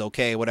that he's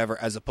okay, whatever,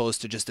 as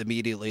opposed to just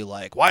immediately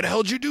like, why the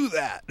hell did you do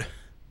that?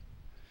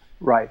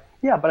 Right.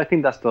 Yeah, but I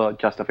think that's the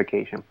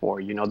justification for,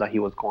 you know, that he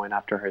was going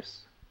after his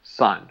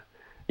son,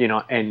 you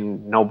know,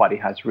 and nobody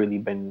has really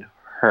been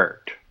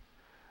hurt.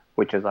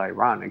 Which is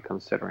ironic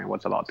considering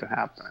what's about to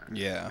happen.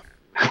 Yeah.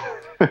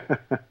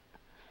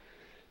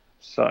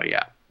 So,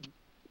 yeah.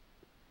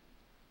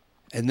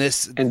 And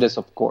this,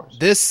 of course.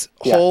 This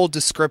whole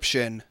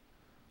description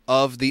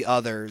of the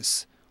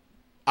others,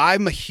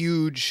 I'm a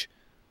huge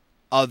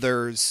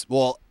others.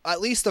 Well,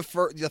 at least the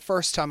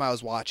first time I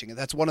was watching it.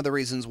 That's one of the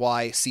reasons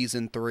why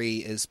season 3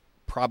 is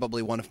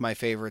probably one of my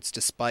favorites,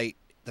 despite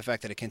the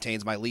fact that it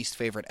contains my least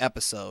favorite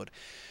episode.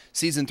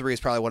 Season 3 is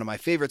probably one of my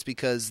favorites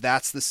because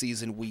that's the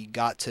season we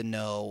got to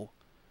know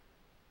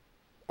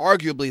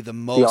arguably the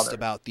most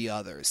about the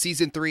others.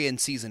 Season 3 and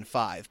season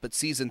 5, but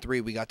season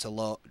 3 we got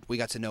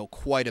to know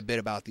quite a bit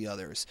about the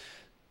others.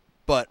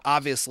 But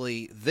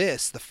obviously the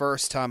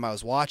first time I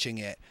was watching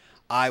it,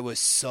 I was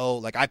so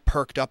like I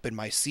perked up in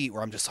my seat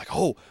where I'm just like,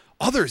 "Oh,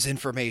 others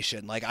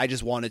information." Like I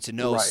just wanted to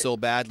know so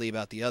badly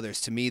about the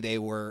others. To me they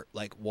were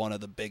like one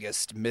of the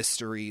biggest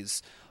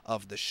mysteries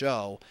of the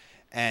show.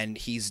 And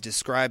he's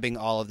describing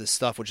all of this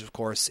stuff, which, of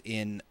course,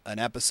 in an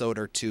episode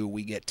or two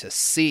we get to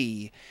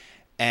see.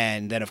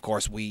 And then, of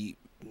course,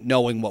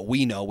 knowing what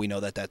we know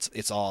that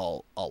it's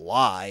all a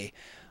lie.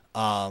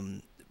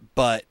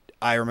 But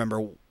I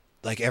remember,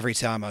 like, every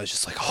time I was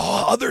just like,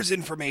 oh, others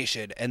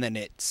information. And then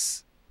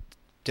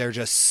they're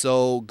just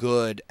so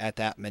good at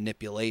that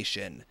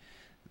manipulation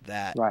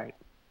that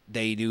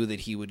they knew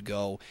that he would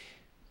go,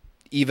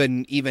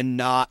 even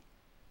the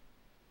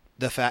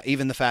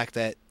fact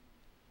that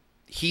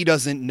he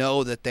doesn't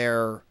know that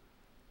they're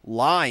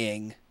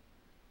lying.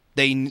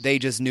 They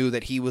just knew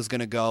that he was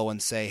going to go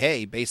and say,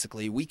 "Hey,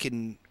 basically, we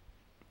can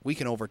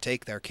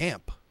overtake their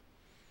camp."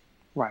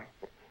 Right.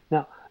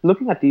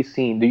 looking at these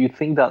scenes, do you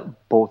think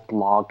that both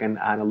Locke and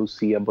Ana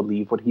Lucia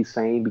believe what he's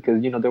saying?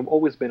 Because they've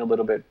always been a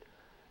little bit,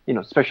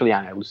 especially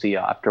Ana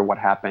Lucia after what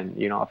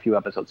happened, a few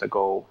episodes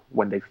ago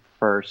when they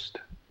first,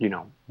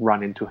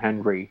 run into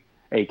Henry,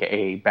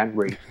 aka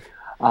Benry.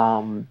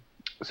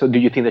 So do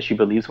you think that she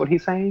believes what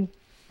he's saying?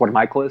 What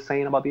Michael is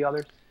saying about the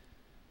others?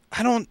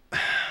 I don't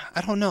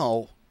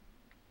know.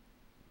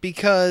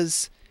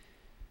 Because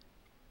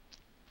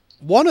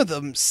one of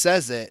them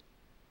says it,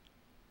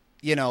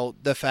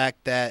 the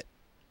fact that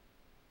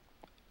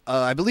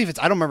I believe I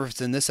don't remember if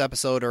it's in this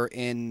episode or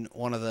in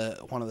one of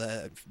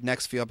the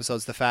next few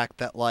episodes, the fact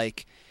that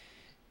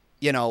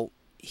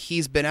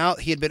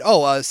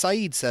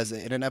Saeed says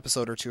it in an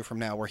episode or two from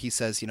now where he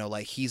says,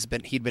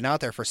 he'd been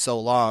out there for so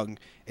long,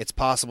 it's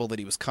possible that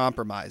he was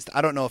compromised.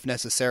 I don't know if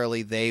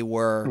necessarily they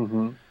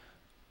were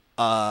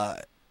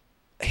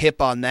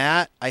hip on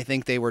that. I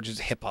think they were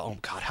just hip on, oh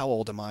God, how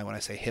old am I when I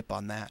say hip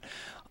on that?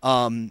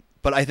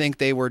 But I think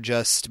they were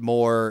just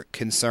more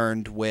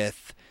concerned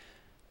with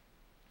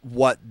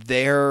what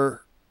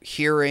they're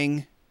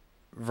hearing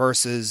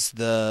versus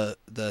the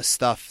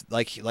stuff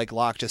like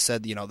Locke just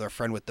said, their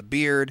friend with the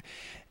beard,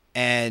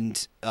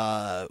 and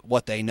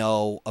what they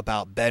know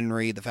about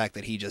Benry, the fact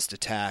that he just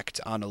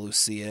attacked Ana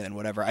Lucia and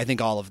whatever. I think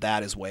all of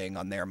that is weighing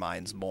on their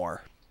minds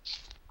more.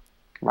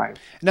 Right.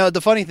 Now,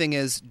 the funny thing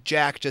is,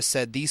 Jack just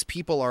said these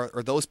people are,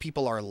 or those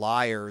people are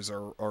liars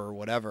or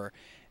whatever,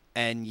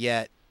 and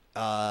yet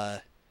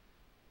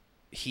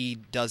he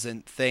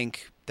doesn't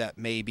think that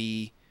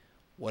maybe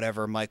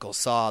whatever Michael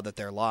saw that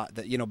they're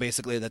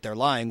basically that they're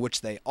lying, which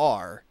they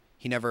are.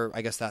 He never,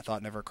 I guess that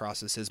thought never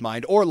crosses his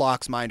mind or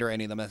Locke's mind or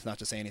any of them. That's not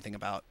to say anything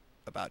about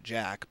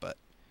Jack, but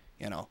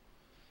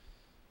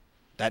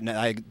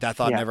that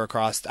thought never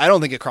crossed. I don't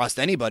think it crossed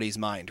anybody's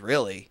mind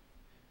really.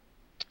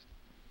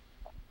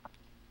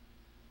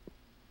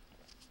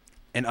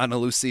 And Ana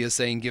Lucia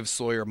saying, "Give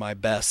Sawyer my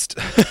best."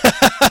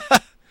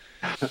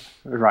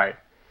 Right.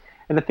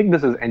 And I think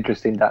this is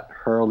interesting that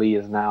Hurley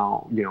is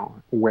now,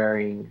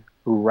 wearing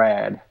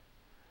red,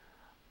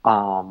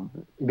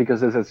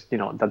 because this is,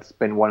 that's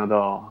been one of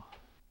the,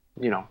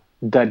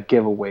 dead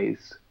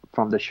giveaways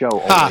from the show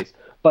always.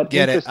 But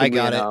get it? I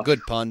got it.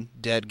 Good pun.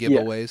 Dead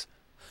giveaways.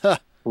 Yeah.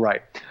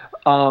 Right.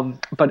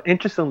 But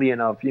interestingly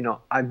enough,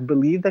 I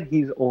believe that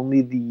he's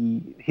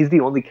the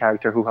only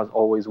character who has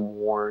always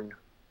worn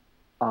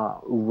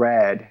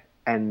red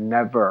and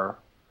never,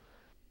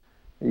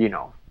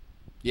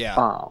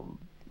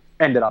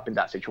 ended up in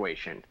that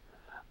situation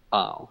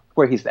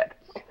where he's dead.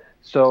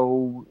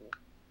 So,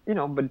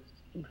 but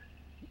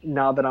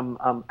now that I'm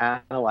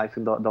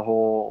analyzing the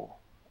whole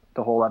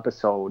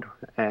episode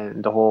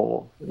and the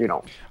whole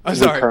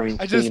recurring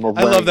theme of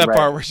I love that red.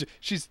 part where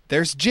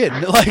there's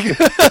Jin. Like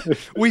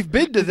we've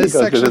been to this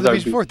section of the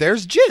beach before.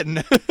 There's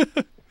Jin.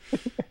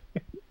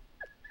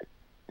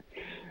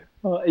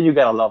 You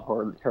gotta love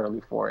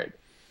Hurley for it.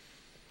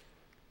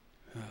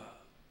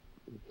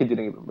 He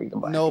didn't even bring the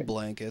blanket. No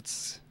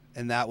blankets,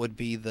 and that would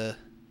be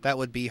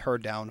her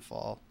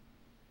downfall.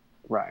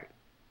 Right.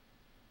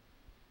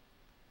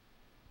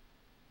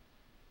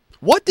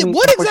 What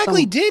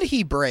exactly did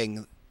he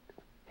bring?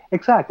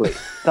 Exactly.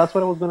 That's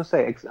what I was going to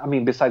say. I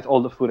mean, besides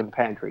all the food in the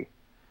pantry.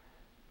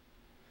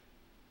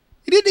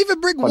 He didn't even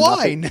bring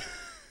wine.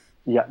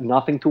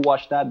 Nothing to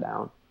wash that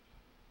down.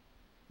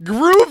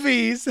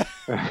 Groovies.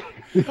 All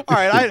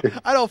right,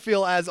 I don't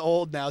feel as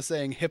old now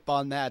saying hip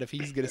on that if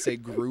he's going to say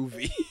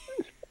groovy.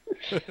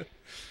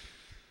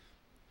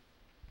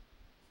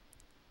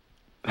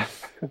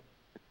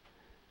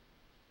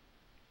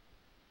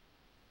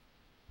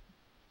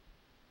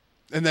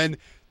 And then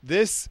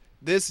this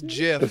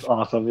GIF, it's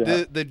awesome.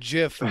 Yeah. The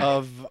GIF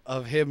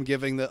of him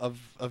giving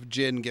of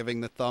Jin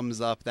giving the thumbs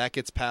up, that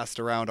gets passed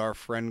around our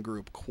friend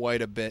group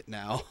quite a bit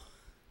now.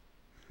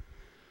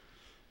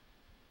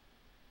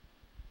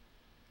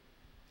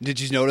 Did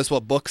you notice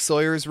what book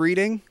Sawyer's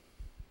reading?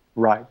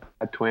 Right,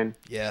 a twin.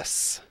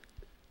 Yes.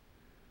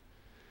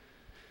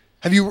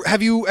 Have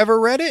you ever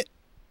read it?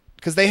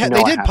 Because they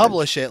did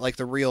publish it, like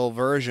the real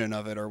version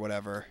of it or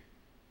whatever.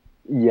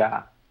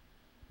 Yeah.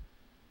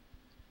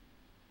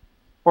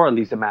 Or at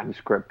least a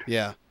manuscript.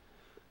 Yeah.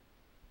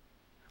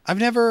 I've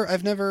never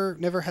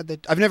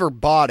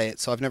bought it,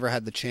 so I've never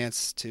had the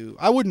chance to.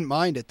 I wouldn't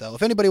mind it though.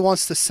 If anybody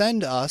wants to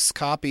send us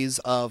copies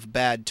of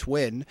Bad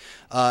Twin,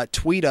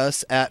 tweet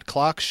us at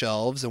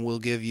Clockshelves, and we'll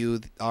give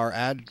you our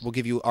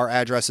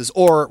addresses,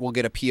 or we'll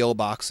get a PO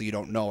box so you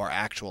don't know our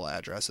actual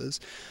addresses.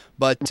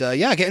 But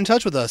get in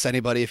touch with us,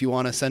 anybody, if you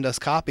want to send us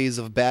copies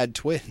of Bad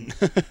Twin.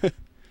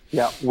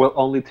 Yeah, we'll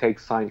only take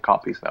signed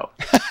copies though.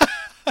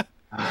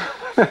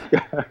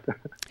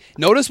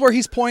 Notice where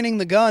he's pointing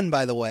the gun,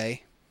 by the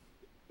way.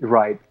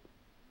 Right.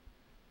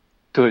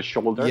 To his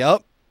shoulder?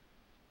 Yep.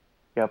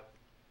 Yep.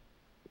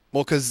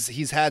 Well, because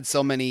he's had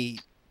so many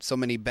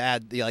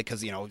bad,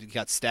 because, he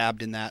got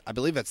stabbed in that, I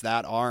believe it's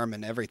that arm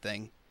and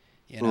everything,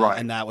 right.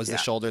 And that was the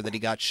shoulder that he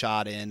got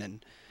shot in,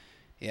 and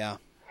yeah.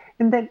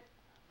 And then,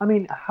 I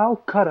mean, how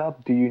cut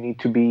up do you need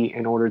to be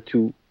in order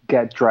to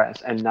get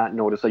dressed and not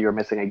notice that you're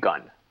missing a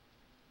gun?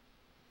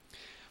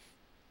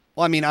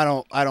 Well, I mean, I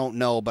don't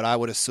know, but I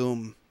would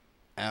assume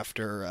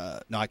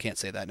after. No, I can't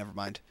say that. Never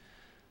mind.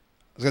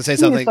 I was gonna say I mean,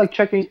 it's something. like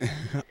checking,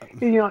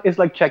 it's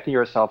like checking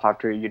yourself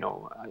after,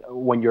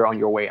 when you're on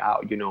your way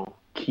out,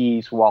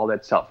 keys,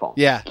 wallet, cell phone.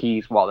 Yeah.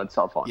 Keys, wallet,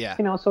 cell phone. Yeah.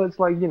 So it's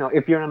like,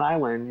 if you're on an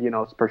island,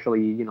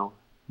 especially,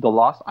 the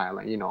Lost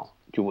Island,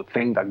 you would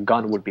think that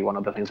gun would be one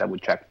of the things I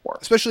would check for.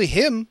 Especially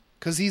him,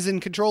 because he's in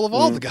control of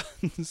all the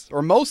guns,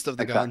 or most of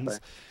the Exactly.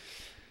 guns.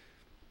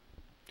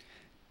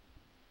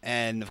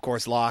 And of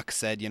course, Locke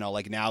said,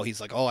 like now he's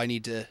like, oh, I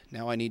need to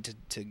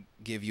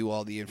give you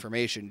all the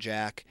information,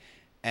 Jack.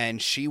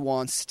 And she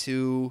wants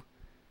to.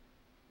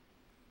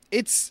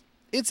 It's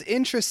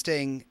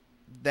interesting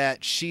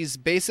that she's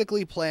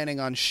basically planning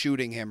on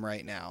shooting him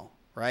right now,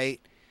 right?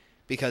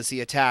 Because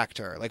he attacked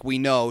her. Like, we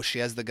know she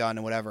has the gun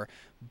and whatever,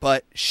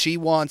 but she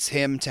wants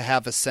him to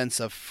have a sense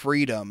of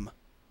freedom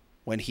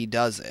when he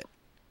does it.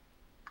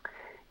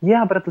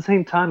 Yeah, but at the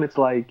same time, it's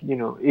like,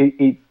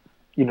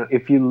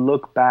 if you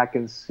look back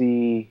and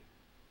see,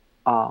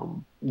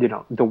 the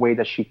way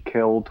that she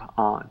killed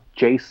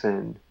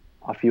Jason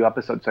a few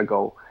episodes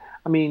ago,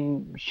 I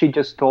mean, she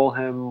just told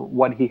him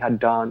what he had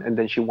done, and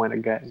then she went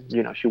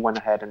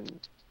ahead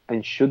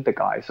and shoot the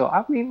guy. So,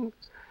 I mean,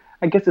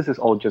 I guess this is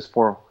all just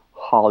for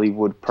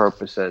Hollywood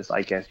purposes.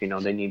 I guess,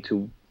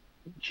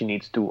 she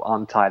needs to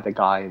untie the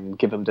guy and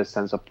give him this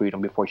sense of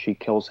freedom before she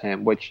kills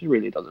him, which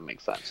really doesn't make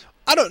sense.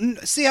 I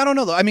don't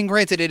know though. I mean,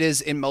 granted, it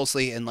is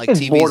mostly in like It's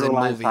TVs and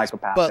borderline movies,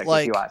 psychopathic, but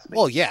like, if you ask me.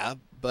 well, yeah,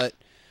 but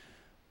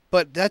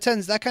that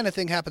kind of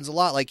thing happens a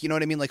lot. Like, you know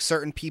what I mean? Like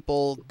certain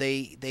people,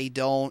 they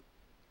don't,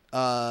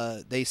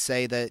 they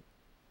say that,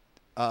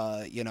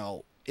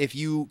 if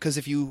you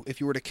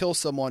were to kill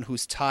someone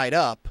who's tied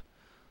up,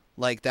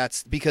 like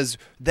that's because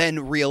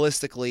then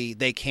realistically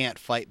they can't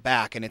fight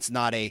back and it's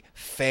not a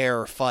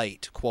fair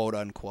fight, quote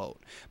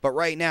unquote. But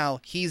right now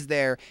he's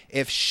there.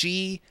 If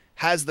she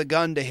has the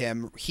gun to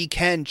him, he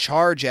can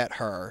charge at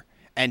her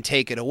and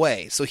take it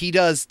away. So he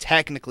does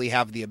technically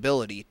have the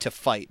ability to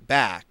fight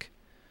back.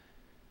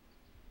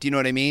 Do you know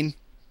what I mean?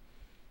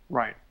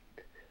 Right.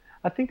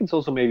 I think it's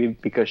also maybe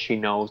because she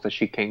knows that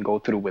she can't go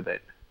through with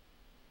it.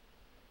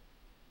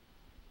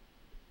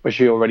 But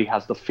she already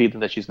has the feeling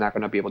that she's not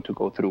going to be able to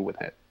go through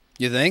with it.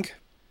 You think?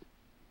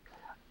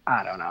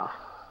 I don't know.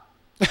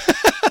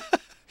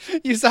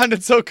 You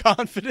sounded so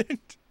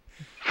confident.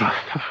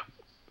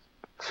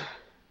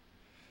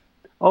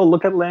 Oh,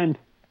 look at Lynn.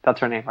 That's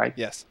her name, right?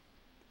 Yes.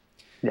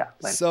 Yeah,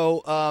 Lynn.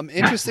 So,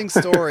 interesting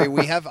story.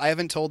 I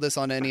haven't told this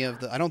on any of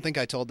the, I don't think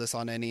I told this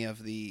on any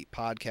of the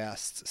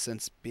podcasts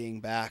since being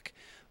back,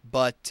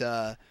 but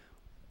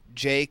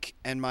Jake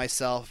and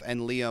myself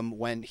and Liam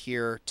went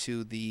here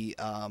to the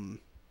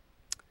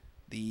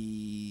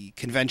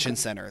convention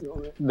center.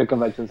 The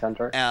convention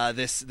center.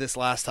 This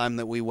last time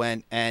that we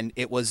went, and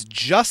it was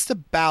just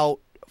about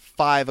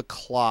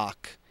 5:00.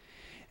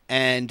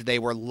 And they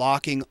were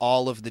locking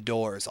all of the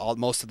doors.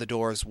 Most of the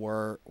doors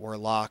were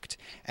locked.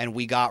 And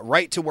we got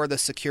right to where the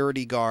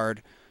security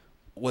guard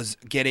was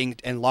getting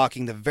and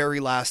locking the very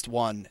last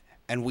one.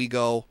 And we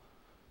go,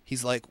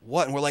 he's like,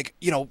 what? And we're like,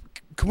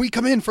 can we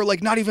come in for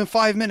like not even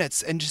 5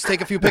 minutes and just take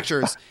a few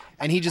pictures?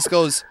 And he just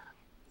goes,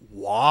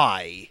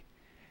 why?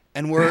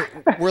 And we're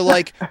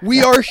like,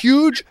 we are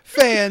huge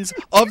fans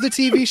of the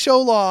TV show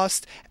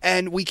Lost,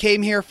 and we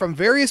came here from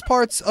various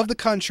parts of the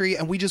country,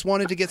 and we just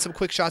wanted to get some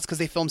quick shots because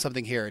they filmed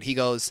something here. And he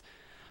goes,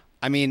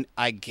 I mean,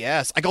 I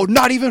guess. I go,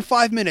 not even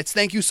 5 minutes.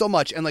 Thank you so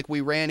much. And like we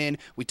ran in,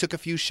 we took a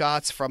few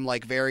shots from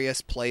like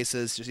various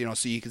places,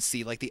 just, so you could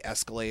see like the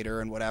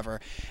escalator and whatever.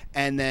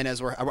 And then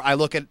I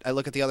look at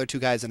the other two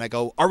guys and I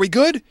go, are we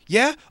good?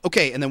 Yeah,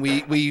 okay. And then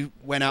we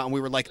went out and we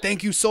were like,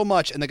 thank you so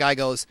much. And the guy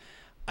goes,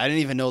 I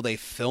didn't even know they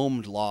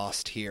filmed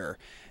Lost here.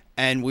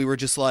 And we were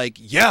just like,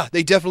 yeah,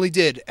 they definitely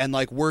did. And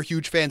like, we're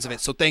huge fans of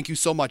it. So thank you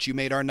so much. You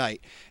made our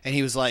night. And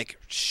he was like,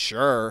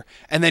 sure.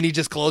 And then he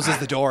just closes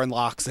the door and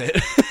locks it.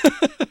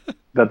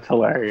 That's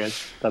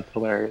hilarious.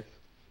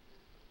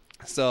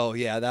 So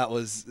yeah,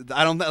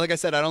 like I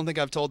said, I don't think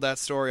I've told that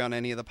story on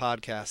any of the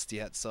podcasts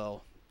yet.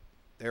 So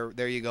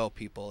there you go,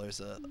 people.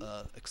 There's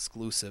a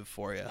exclusive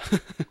for you.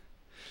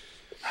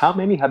 How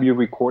many have you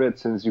recorded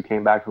since you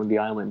came back from the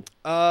island?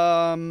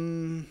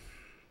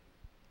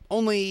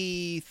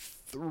 Only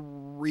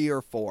 3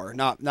 or 4.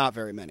 Not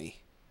very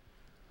many.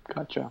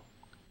 Gotcha.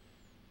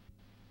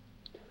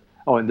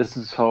 Oh, and this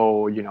is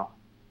so,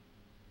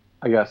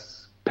 I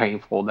guess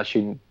painful that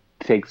she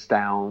takes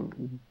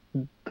down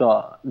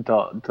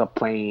the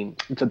plane,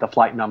 the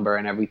flight number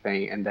and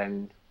everything, and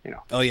then,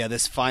 Oh yeah,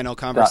 this final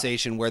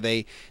conversation where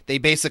they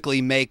basically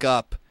make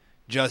up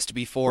just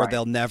before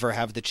they'll never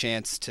have the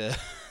chance to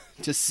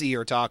see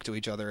or talk to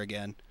each other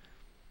again.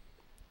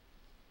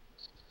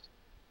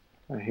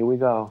 Here we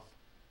go.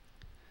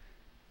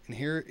 And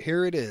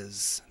here it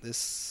is.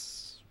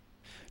 This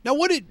now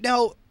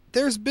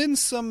there's been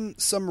some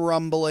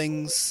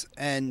rumblings,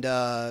 and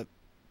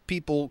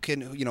people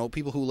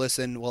who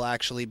listen will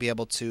actually be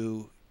able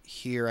to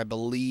here. I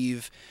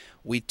believe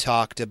we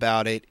talked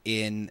about it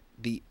in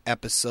the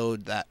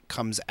episode that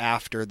comes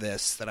after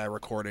this that I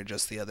recorded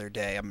just the other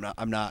day. I'm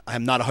not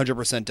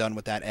 100% done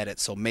with that edit,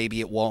 so maybe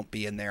it won't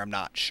be in there. I'm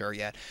not sure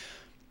yet.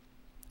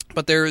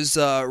 But there's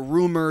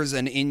rumors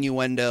and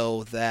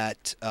innuendo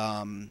that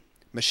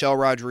Michelle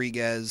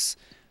Rodriguez,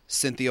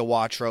 Cynthia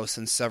Watros,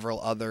 and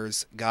several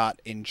others got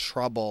in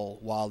trouble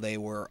while they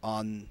were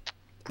on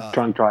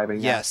drunk driving.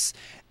 Yes,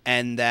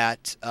 and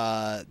that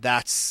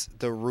that's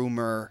the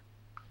rumor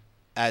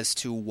as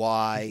to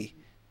why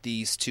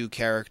these two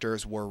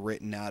characters were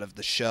written out of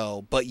the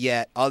show. But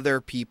yet other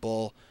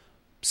people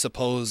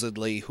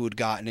supposedly who'd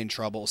gotten in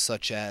trouble,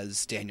 such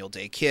as Daniel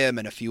Day Kim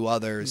and a few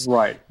others,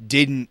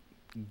 didn't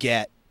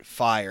get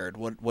fired.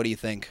 What do you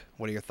think?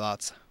 What are your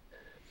thoughts?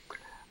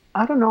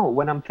 I don't know.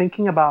 When I'm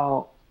thinking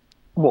about,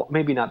 well,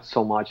 maybe not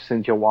so much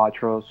Cynthia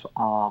Watros,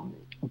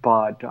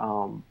 but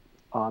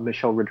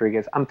Michelle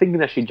Rodriguez, I'm thinking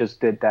that she just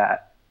did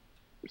that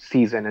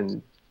season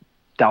and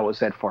that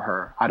was it for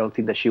her. I don't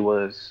think that she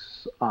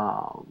was.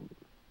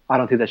 I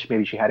don't think that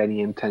maybe she had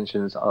any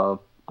intentions of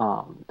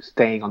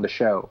staying on the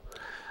show.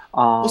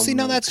 Well, see,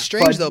 now that's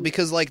strange though,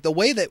 because like the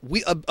way that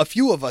a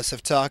few of us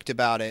have talked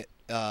about it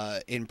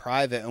in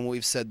private, and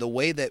we've said the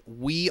way that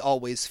we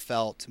always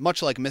felt,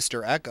 much like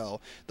Mr. Echo,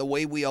 the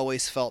way we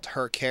always felt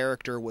her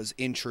character was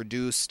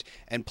introduced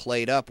and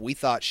played up. We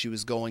thought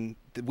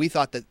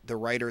that the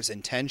writer's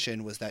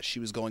intention was that she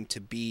was going to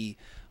be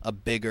a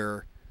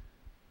bigger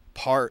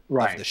part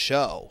of the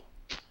show.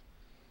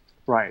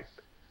 Right.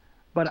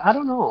 But I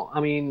don't know. I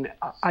mean,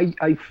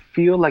 I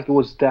feel like it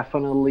was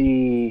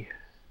definitely...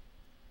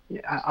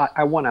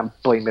 I want to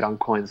blame it on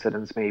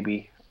coincidence,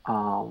 maybe.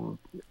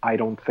 I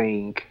don't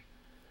think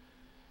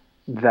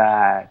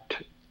that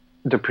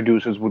the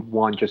producers would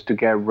want just to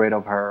get rid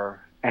of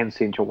her and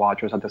Cynthia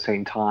Watros at the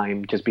same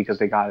time just because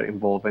they got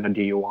involved in a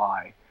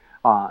DUI.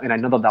 And I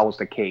know that was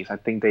the case. I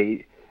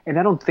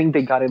don't think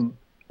they got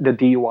the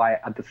DUI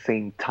at the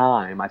same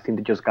time. I think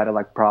they just got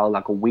it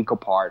probably a week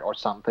apart or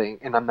something.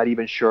 And I'm not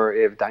even sure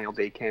if Daniel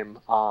Day Kim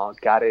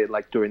got it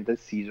during this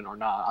season or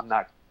not. I'm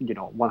not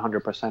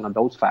 100% on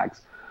those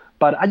facts.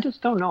 But I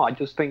just don't know. I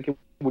just think it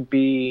would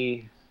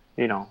be,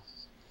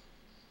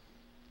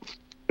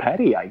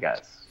 petty, I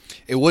guess.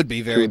 It would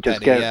be very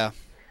petty, yeah.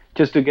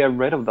 Just to get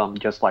rid of them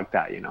just like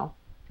that,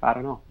 I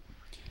don't know.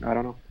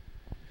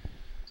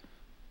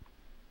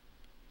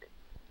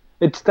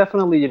 It's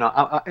definitely,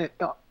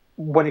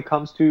 when it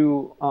comes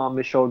to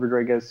Michelle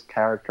Rodriguez's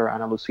character,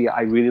 Ana Lucia,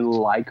 I really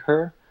like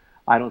her.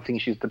 I don't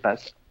think she's the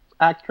best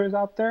actress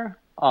out there.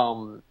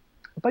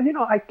 But,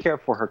 I care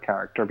for her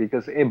character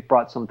because it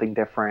brought something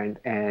different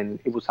and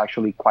it was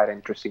actually quite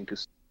interesting to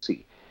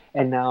see.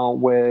 And now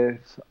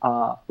with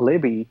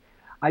Libby,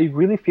 I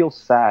really feel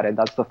sad, and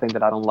that's the thing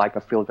that I don't like.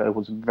 I feel that it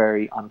was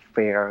very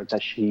unfair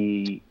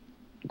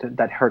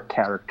that her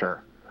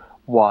character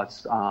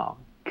was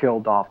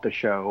killed off the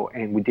show,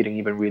 and we didn't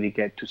even really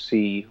get to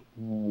see,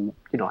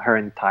 her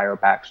entire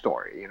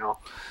backstory.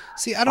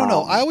 See, I don't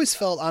know. I always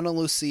felt Ana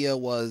Lucia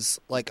was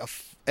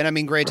and I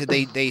mean, granted,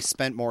 they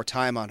spent more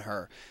time on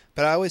her,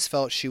 but I always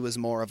felt she was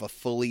more of a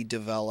fully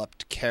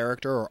developed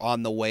character, or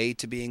on the way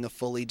to being a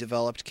fully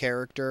developed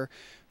character.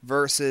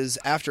 Versus,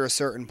 after a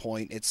certain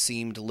point, it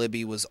seemed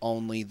Libby was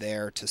only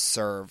there to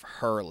serve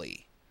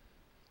Hurley.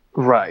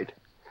 Right.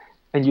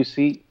 And you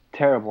see,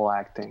 terrible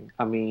acting.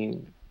 I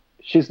mean,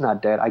 she's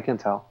not dead, I can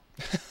tell.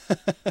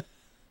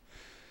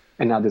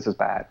 And now this is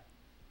bad.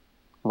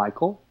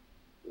 Michael?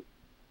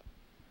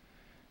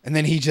 And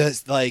then he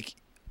just, her,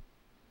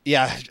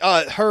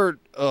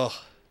 ugh.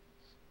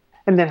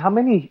 And then how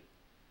many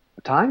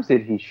times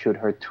did he shoot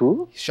her,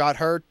 too? He shot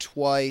her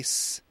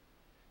twice.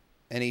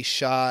 And he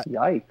shot...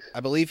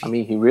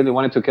 Yikes. He really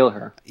wanted to kill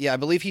her. Yeah, I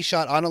believe he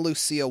shot Ana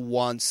Lucia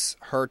once,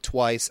 her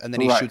twice, and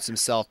then he shoots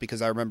himself, because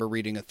I remember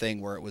reading a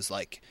thing where it was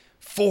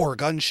 4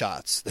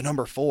 gunshots, the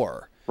number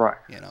 4. Right.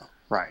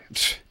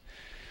 Right.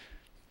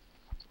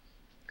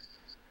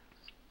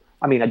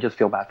 I mean, I just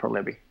feel bad for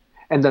Libby.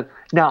 And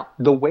now,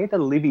 the way that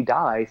Libby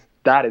dies,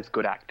 that is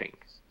good acting.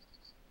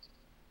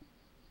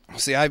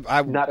 See, I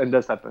not in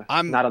this episode.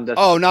 Not on this.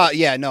 Oh, episode. not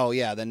yeah, no,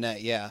 yeah,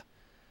 yeah.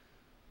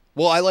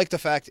 Well, I like the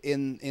fact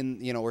in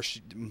where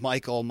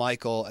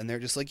Michael, and they're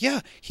just like, yeah,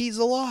 he's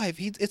alive.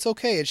 It's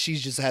okay. And she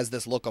just has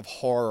this look of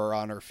horror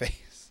on her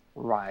face.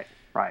 Right.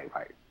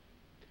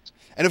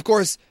 And of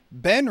course,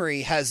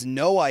 Benry has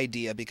no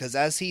idea, because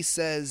as he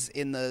says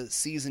in the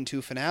season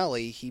 2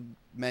 finale, he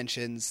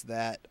mentions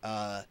that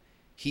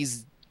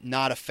he's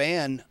not a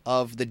fan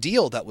of the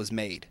deal that was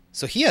made.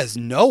 So he has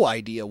no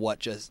idea what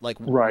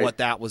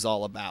that was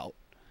all about.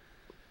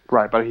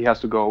 Right, but he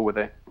has to go with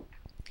it.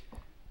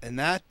 And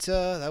that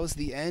was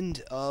the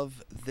end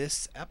of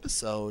this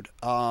episode.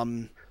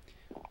 I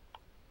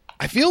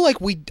feel like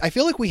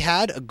we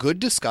had a good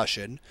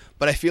discussion,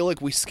 but I feel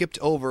like we skipped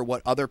over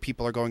what other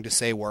people are going to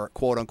say were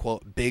quote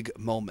unquote big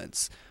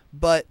moments.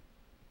 But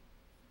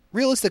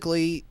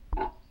realistically,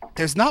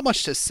 there's not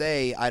much to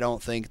say, I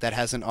don't think, that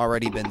hasn't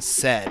already been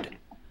said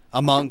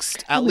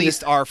amongst at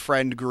least our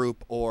friend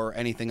group or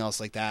anything else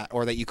like that,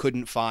 or that you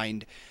couldn't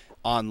find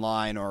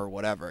online or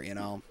whatever,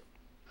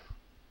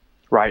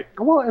 Right.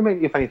 Well, I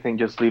mean, if anything,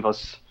 just leave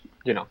us,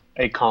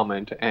 a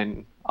comment,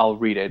 and I'll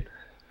read it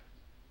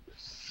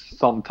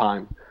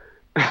sometime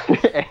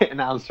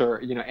and answer,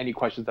 any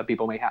questions that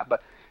people may have.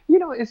 But,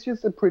 it's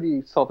just a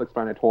pretty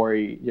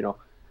self-explanatory,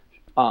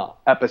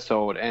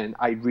 episode, and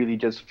I really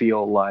just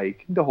feel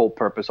like the whole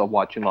purpose of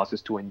watching Lost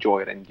is to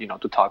enjoy it and,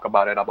 to talk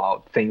about it,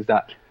 about things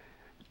that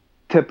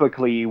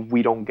typically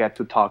we don't get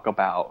to talk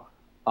about,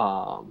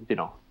 on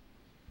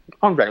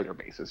regular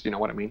basis. You know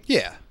what I mean?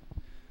 Yeah.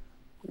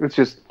 It's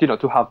just,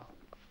 to have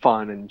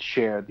fun and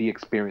share the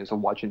experience of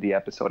watching the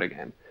episode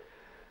again.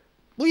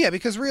 Well, yeah,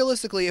 because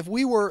realistically, if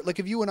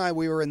you and I,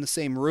 we were in the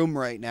same room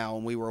right now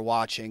and we were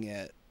watching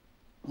it,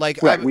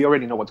 right, we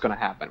already know what's going to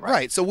happen, right?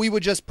 Right, so we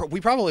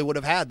probably would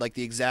have had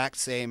the exact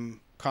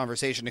same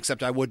conversation,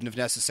 except I wouldn't have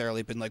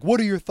necessarily been like,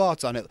 what are your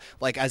thoughts on it?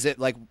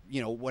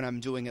 When I'm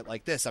doing it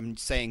like this, I'm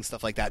saying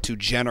stuff like that to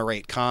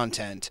generate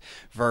content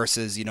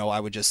versus, I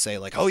would just say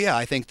oh yeah,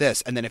 I think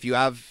this. And then if you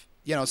have,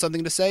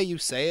 something to say, you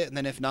say it. And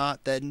then if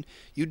not, then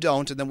you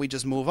don't. And then we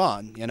just move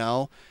on,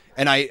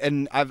 And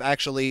I've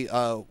actually,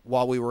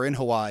 while we were in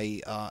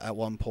Hawaii, at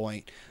one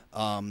point,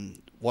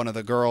 one of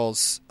the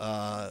girls,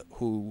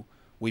 who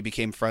we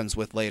became friends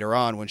with later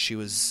on when she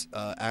was,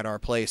 at our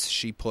place,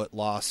 she put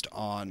Lost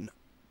on,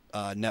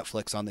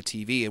 Netflix on the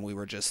TV, and we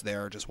were just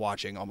there just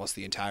watching almost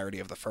the entirety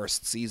of the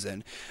first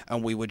season,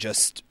 and we would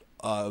just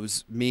it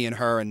was me and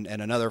her and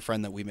another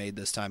friend that we made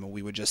this time, and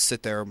we would just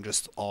sit there and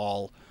just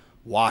all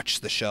watch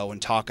the show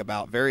and talk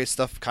about various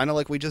stuff, kind of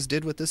like we just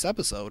did with this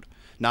episode.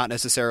 Not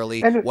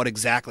necessarily what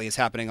exactly is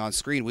happening on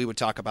screen. We would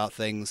talk about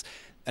things,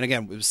 and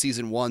again, it was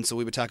season 1, so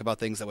we would talk about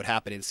things that would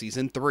happen in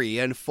season 3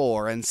 and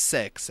 4 and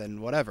 6 and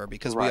whatever,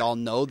 because we all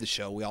know the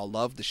show, we all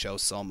love the show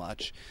so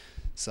much.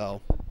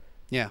 So,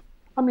 yeah.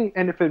 I mean,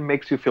 and if it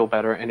makes you feel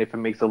better, and if it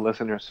makes the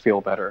listeners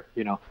feel better,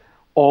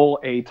 all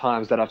 8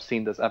 times that I've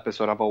seen this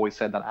episode, I've always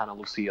said that Ana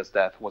Lucia's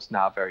death was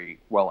not very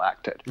well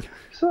acted.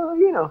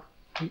 So,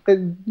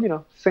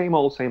 same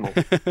old, same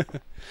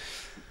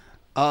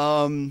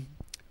old.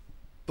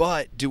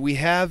 But do we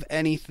have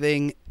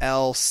anything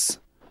else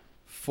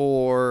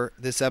for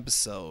this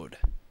episode?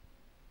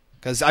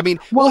 Because,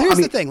 here's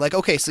the thing.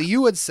 Okay, so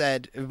you had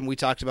said, and we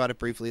talked about it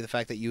briefly, the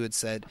fact that you had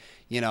said,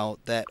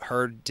 that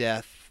her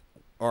death,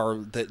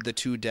 or the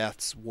 2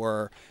 deaths,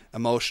 were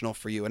emotional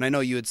for you. And I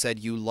know you had said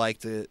you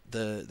liked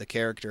the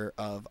character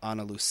of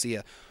Ana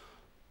Lucia.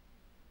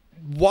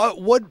 What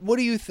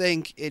do you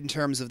think in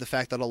terms of the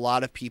fact that a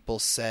lot of people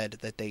said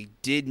that they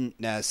didn't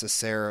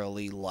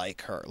necessarily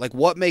like her?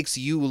 What makes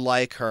you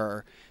like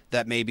her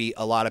that maybe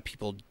a lot of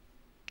people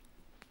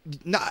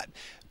not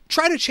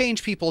try to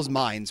change people's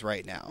minds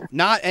right now?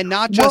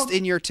 Not just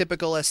in your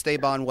typical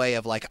Esteban way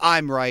of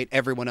I'm right,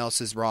 everyone else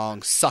is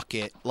wrong, suck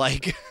it.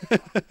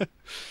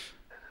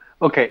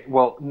 Okay,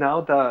 well,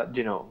 now that,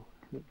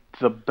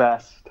 the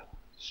best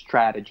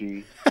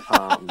strategy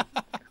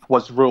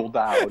was ruled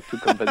out to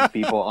convince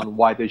people on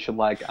why they should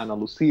like Ana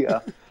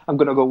Lucia, I'm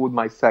going to go with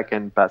my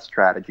second best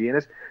strategy. And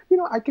it's,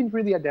 I can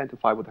really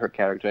identify with her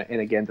character. And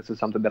again, this is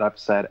something that I've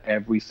said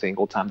every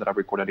single time that I've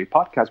recorded a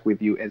podcast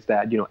with you, is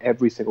that,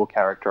 every single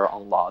character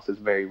on Lost is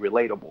very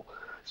relatable.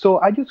 So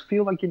I just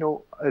feel like,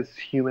 as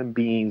human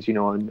beings,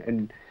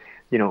 and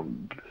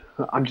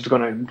I'm just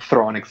going to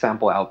throw an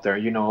example out there,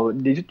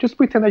 just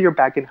pretend that you're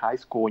back in high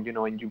school,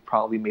 and you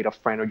probably made a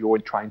friend, or you were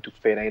trying to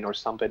fit in or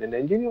something, and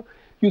then,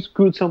 you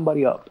screwed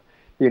somebody up,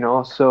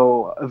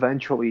 so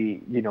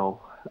eventually,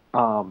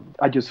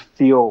 I just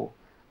feel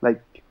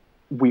like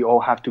we all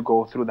have to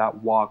go through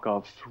that walk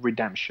of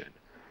redemption.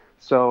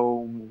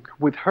 So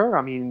with her,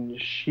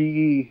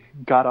 she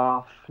got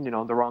off, the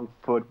wrong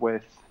foot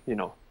with,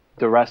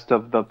 the rest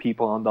of the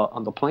people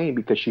on the plane,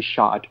 because she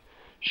shot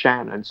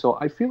Shannon. So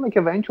I feel like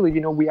eventually,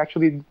 we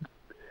actually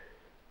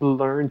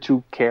learned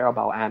to care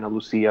about Ana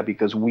Lucia,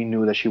 because we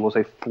knew that she was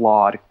a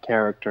flawed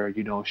character.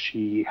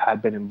 She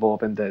had been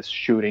involved in this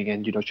shooting,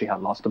 and, she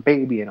had lost a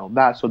baby and all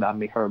that. So that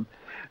made her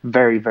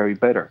very, very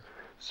bitter.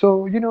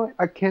 So,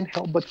 I can't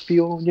help but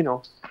feel,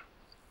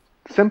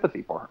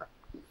 sympathy for her.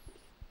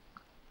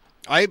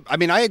 I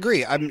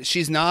agree.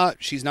 She's not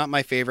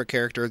my favorite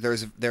character.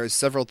 There's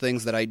several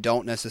things that I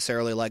don't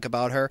necessarily like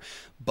about her,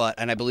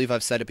 and I believe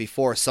I've said it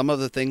before, some of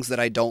the things that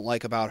I don't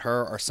like about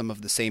her are some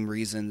of the same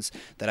reasons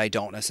that I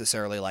don't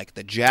necessarily like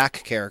the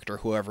Jack character,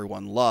 who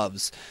everyone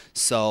loves.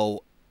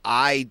 So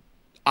I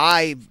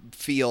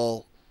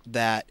feel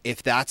that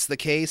if that's the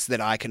case, then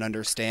I can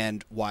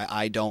understand why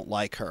I don't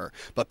like her.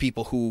 But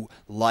people who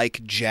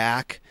like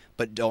Jack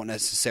but don't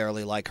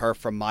necessarily like her,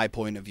 from my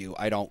point of view,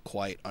 I don't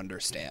quite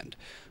understand.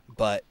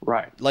 But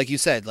right, like you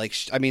said,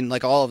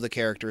 all of the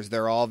characters,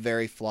 they're all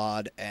very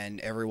flawed, and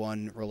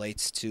everyone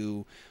relates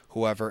to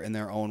whoever in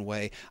their own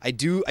way. I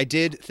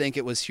did think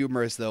it was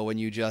humorous, though, when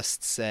you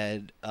just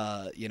said,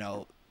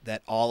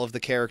 that all of the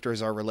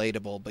characters are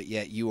relatable, but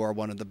yet you are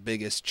one of the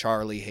biggest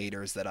Charlie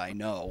haters that I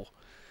know.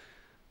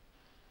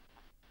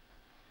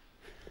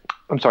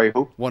 I'm sorry,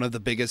 who? One of the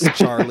biggest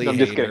Charlie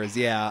haters.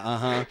 Kidding.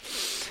 Yeah,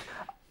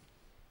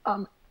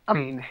 I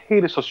mean,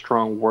 hate is a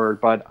strong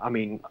word, but I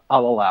mean,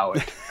 I'll allow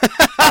it.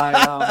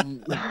 I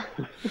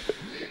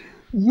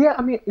yeah,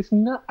 I mean, it's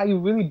not. I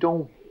really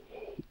don't.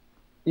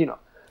 You know,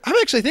 I'm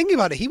actually thinking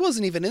about it. He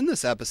wasn't even in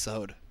this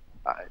episode.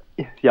 I,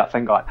 yeah,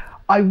 thank God.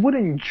 I would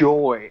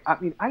enjoy. I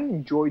mean, I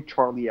enjoy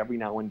Charlie every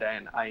now and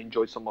then. I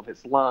enjoy some of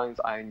his lines.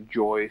 I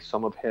enjoy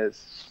some of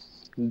his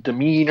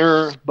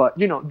demeanor. But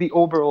the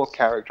overall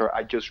character,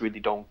 I just really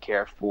don't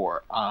care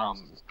for.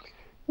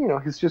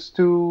 He's just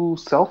too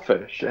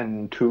selfish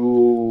and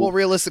too. Well,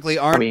 realistically,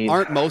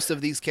 aren't most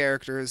of these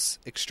characters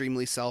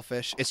extremely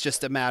selfish? It's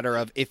just a matter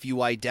of if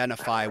you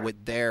identify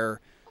with their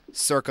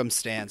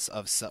circumstance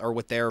or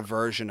with their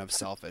version of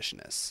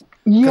selfishness.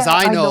 Because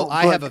I know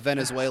I have a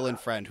Venezuelan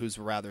friend who's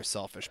a rather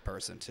selfish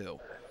person too.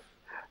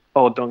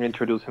 Oh, don't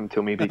introduce him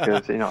to me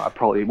because we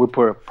probably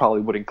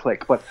wouldn't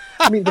click. But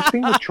I mean, the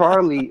thing with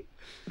Charlie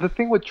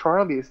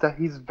is that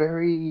he's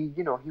very,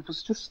 he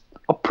was just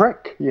a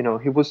prick.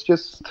 He was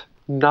just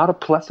not a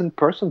pleasant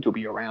person to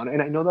be around.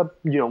 And I know that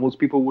most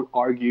people would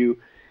argue,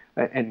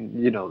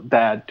 and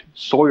that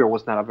Sawyer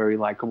was not a very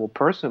likable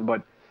person.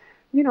 But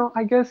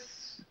I guess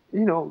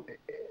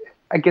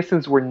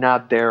since we're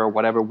not there or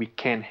whatever, we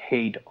can't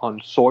hate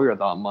on Sawyer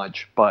that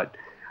much. But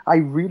I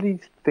really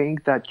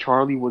think that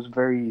Charlie was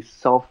very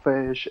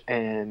selfish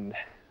and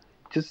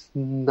just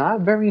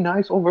not very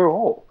nice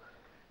overall.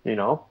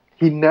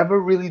 He never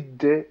really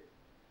did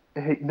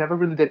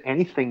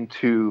anything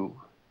to,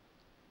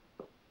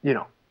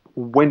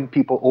 win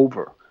people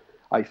over,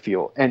 I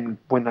feel. And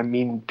when I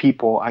mean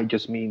people, I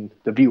just mean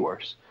the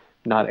viewers,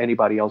 not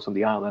anybody else on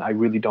the island. I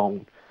really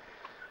don't,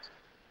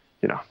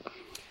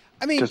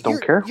 I mean, just don't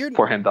care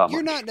for him that much.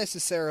 You're not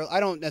necessarily. I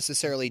don't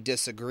necessarily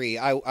disagree.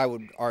 I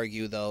would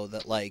argue though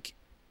that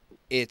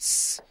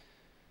it's.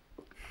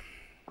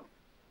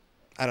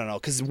 I don't know,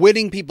 because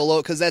winning people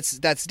over, because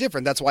that's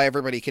different. That's why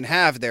everybody can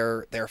have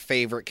their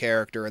favorite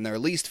character and their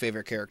least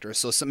favorite character.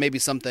 So maybe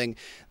something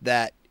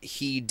that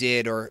he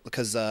did, or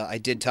because I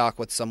did talk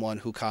with someone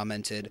who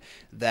commented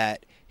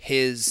that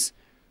his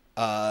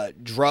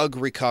drug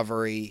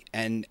recovery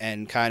and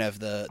kind of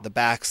the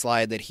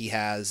backslide that he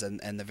has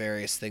and the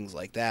various things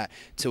like that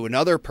to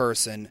another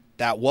person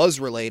that was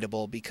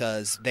relatable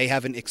because they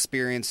haven't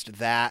experienced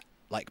that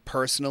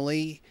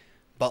personally,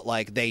 but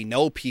they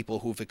know people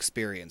who've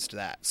experienced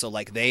that, so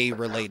they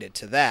related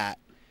to that.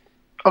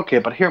 Okay,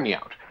 but hear me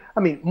out.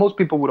 I mean, most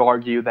people would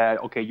argue that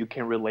you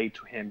can relate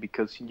to him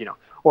because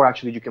or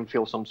actually you can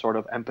feel some sort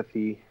of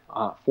empathy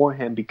for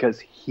him because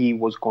he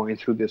was going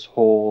through this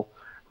whole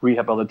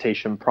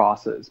rehabilitation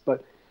process.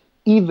 But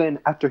even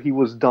after he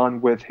was done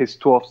with his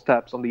 12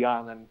 steps on the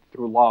island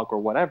through log or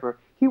whatever,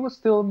 he was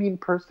still a mean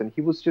person.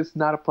 He was just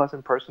not a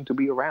pleasant person to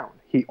be around.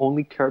 He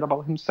only cared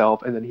about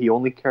himself, and then he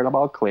only cared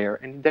about Claire,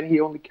 and then he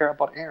only cared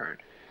about Aaron.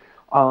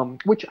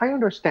 Which I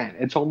understand.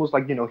 It's almost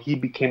like, he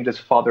became this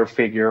father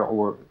figure,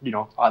 or,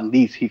 at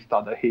least he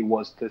thought that he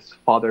was this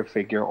father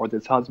figure or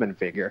this husband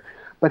figure.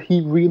 But he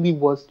really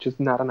was just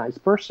not a nice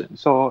person.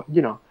 So,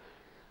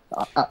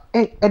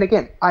 and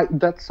again,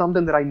 that's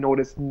something that I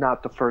noticed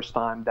not the first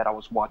time that I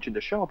was watching the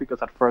show, because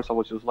at first I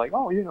was just like,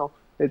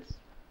 it's,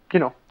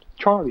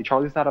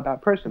 Charlie's not a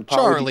bad person.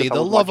 Charlie,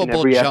 the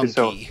lovable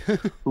junkie.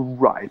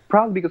 Right.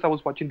 Probably because I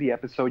was watching the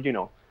episode,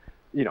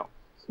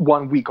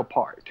 1 week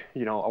apart. I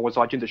was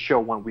watching the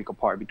show 1 week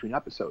apart between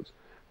episodes.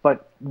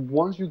 But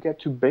once you get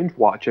to binge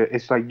watch it,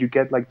 it's like you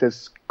get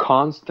this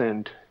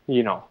constant,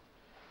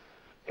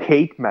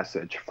 hate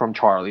message from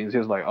Charlie. It's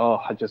just like,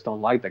 oh, I just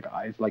don't like the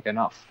guy. It's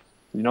enough.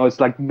 It's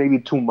maybe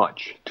too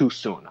much, too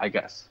soon, I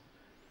guess.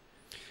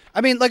 I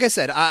mean, like I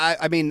said,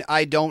 I mean,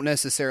 I don't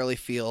necessarily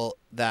feel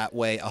that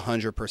way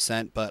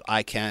 100%, but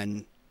I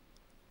can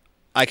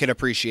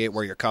appreciate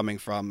where you're coming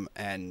from,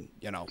 and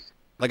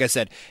like I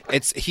said,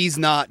 he's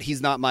not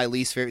my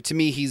least favorite. To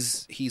me,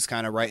 he's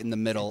kind of right in the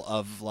middle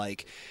of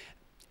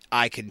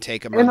I can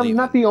take him. And I'm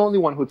not the only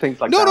one who thinks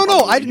like that.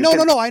 No.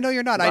 I know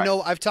you're not. Right. I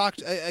know I've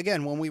talked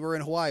again when we were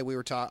in Hawaii. We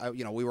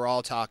were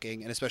all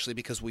talking, and especially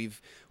because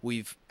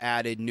we've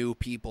added new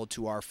people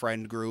to our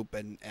friend group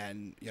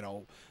and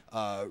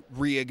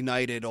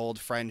reignited old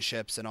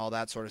friendships and all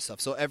that sort of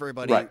stuff. So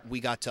everybody, right. We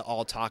got to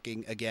all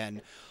talking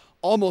again,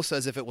 almost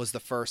as if it was the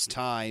first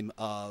time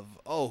of,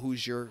 oh,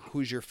 who's your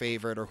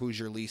favorite or who's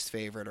your least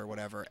favorite or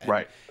whatever. And,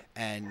 right.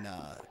 And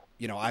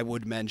I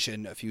would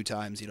mention a few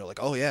times,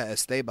 oh yeah,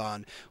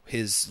 Esteban,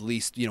 his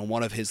least,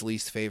 one of his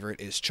least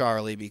favorite is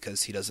Charlie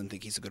because he doesn't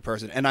think he's a good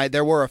person. And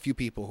there were a few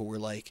people who were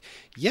like,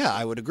 yeah,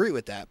 I would agree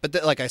with that.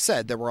 But like I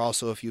said, there were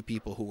also a few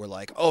people who were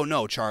like, oh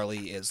no,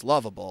 Charlie is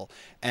lovable.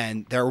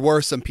 And there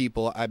were some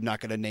people, I'm not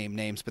going to name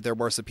names, but there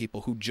were some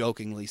people who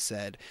jokingly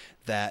said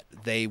that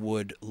they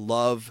would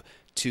love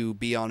to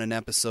be on an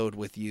episode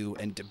with you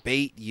and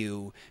debate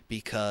you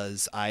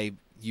because I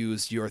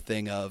used your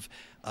thing of,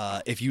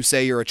 if you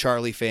say you're a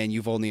Charlie fan,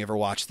 you've only ever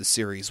watched the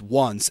series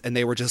once. And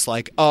they were just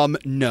like,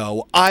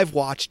 no, I've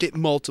watched it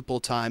multiple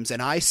times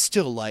and I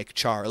still like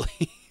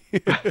Charlie.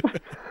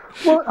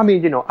 Well, I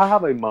mean, I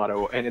have a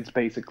motto, and it's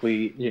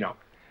basically,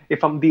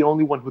 if I'm the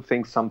only one who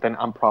thinks something,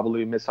 I'm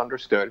probably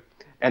misunderstood.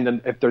 And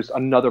then if there's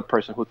another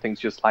person who thinks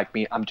just like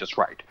me, I'm just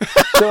right.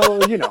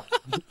 So, you know.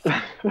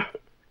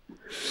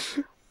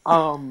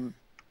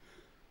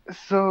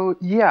 So,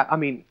 yeah, I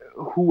mean,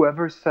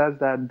 whoever says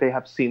that they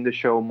have seen the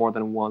show more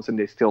than once and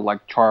they still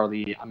like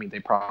Charlie, I mean, they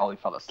probably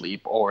fell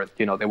asleep or,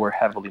 you know, they were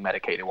heavily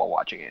medicated while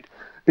watching it.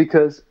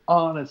 Because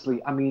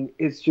honestly, I mean,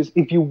 it's just,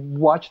 if you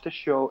watch the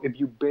show, if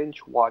you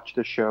binge watch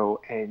the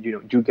show and, you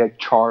know, you get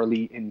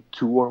Charlie in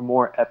 2 or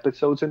more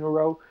episodes in a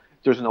row,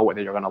 there's no way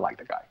that you're going to like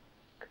the guy.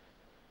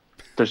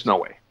 There's no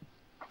way.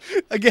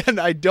 Again,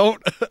 I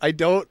don't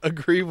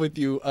agree with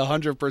you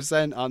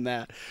 100% on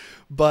that.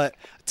 But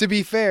to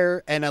be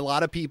fair, and a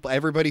lot of people,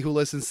 everybody who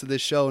listens to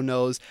this show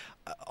knows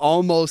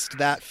almost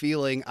that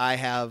feeling I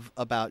have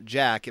about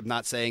Jack. I'm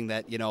not saying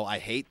that, you know, I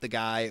hate the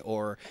guy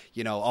or,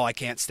 you know, oh, I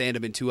can't stand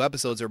him in 2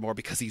 episodes or more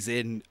because he's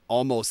in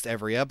almost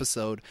every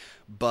episode.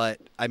 But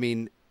I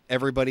mean,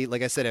 everybody,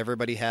 like I said,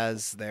 everybody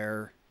has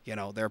their, you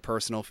know, their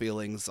personal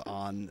feelings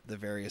on the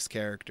various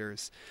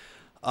characters.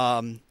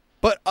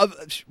 But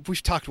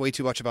we've talked way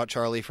too much about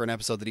Charlie for an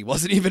episode that he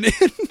wasn't even in.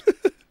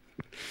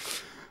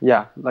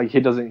 Yeah, like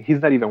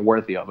he's not even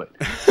worthy of it.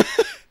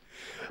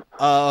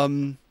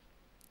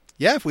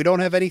 Yeah, if we don't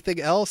have anything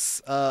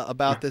else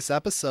about this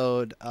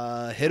episode,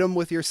 hit them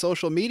with your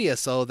social media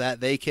so that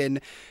they can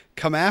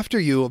come after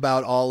you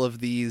about all of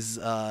these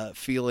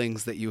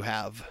feelings that you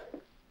have.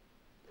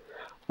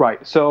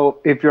 Right. So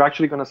if you're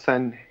actually going to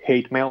send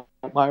hate mail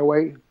my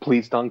way,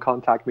 please don't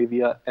contact me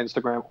via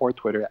Instagram or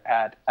Twitter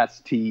at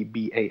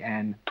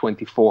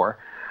STBAN24.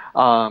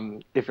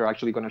 If you're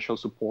actually going to show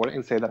support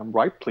and say that I'm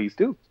right, please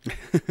do.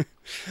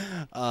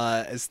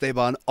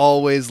 Esteban,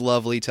 always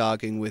lovely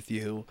talking with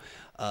you.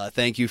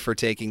 Thank you for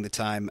taking the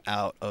time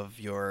out of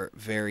your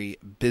very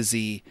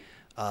busy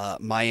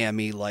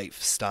Miami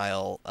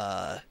lifestyle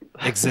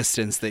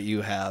existence that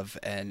you have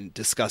and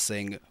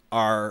discussing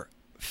our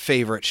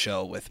favorite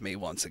show with me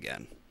once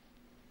again.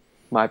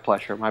 My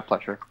pleasure. My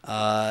pleasure.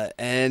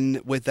 And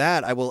with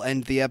that, I will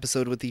end the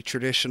episode with the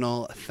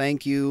traditional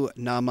thank you,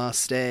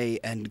 namaste,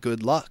 and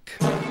good luck.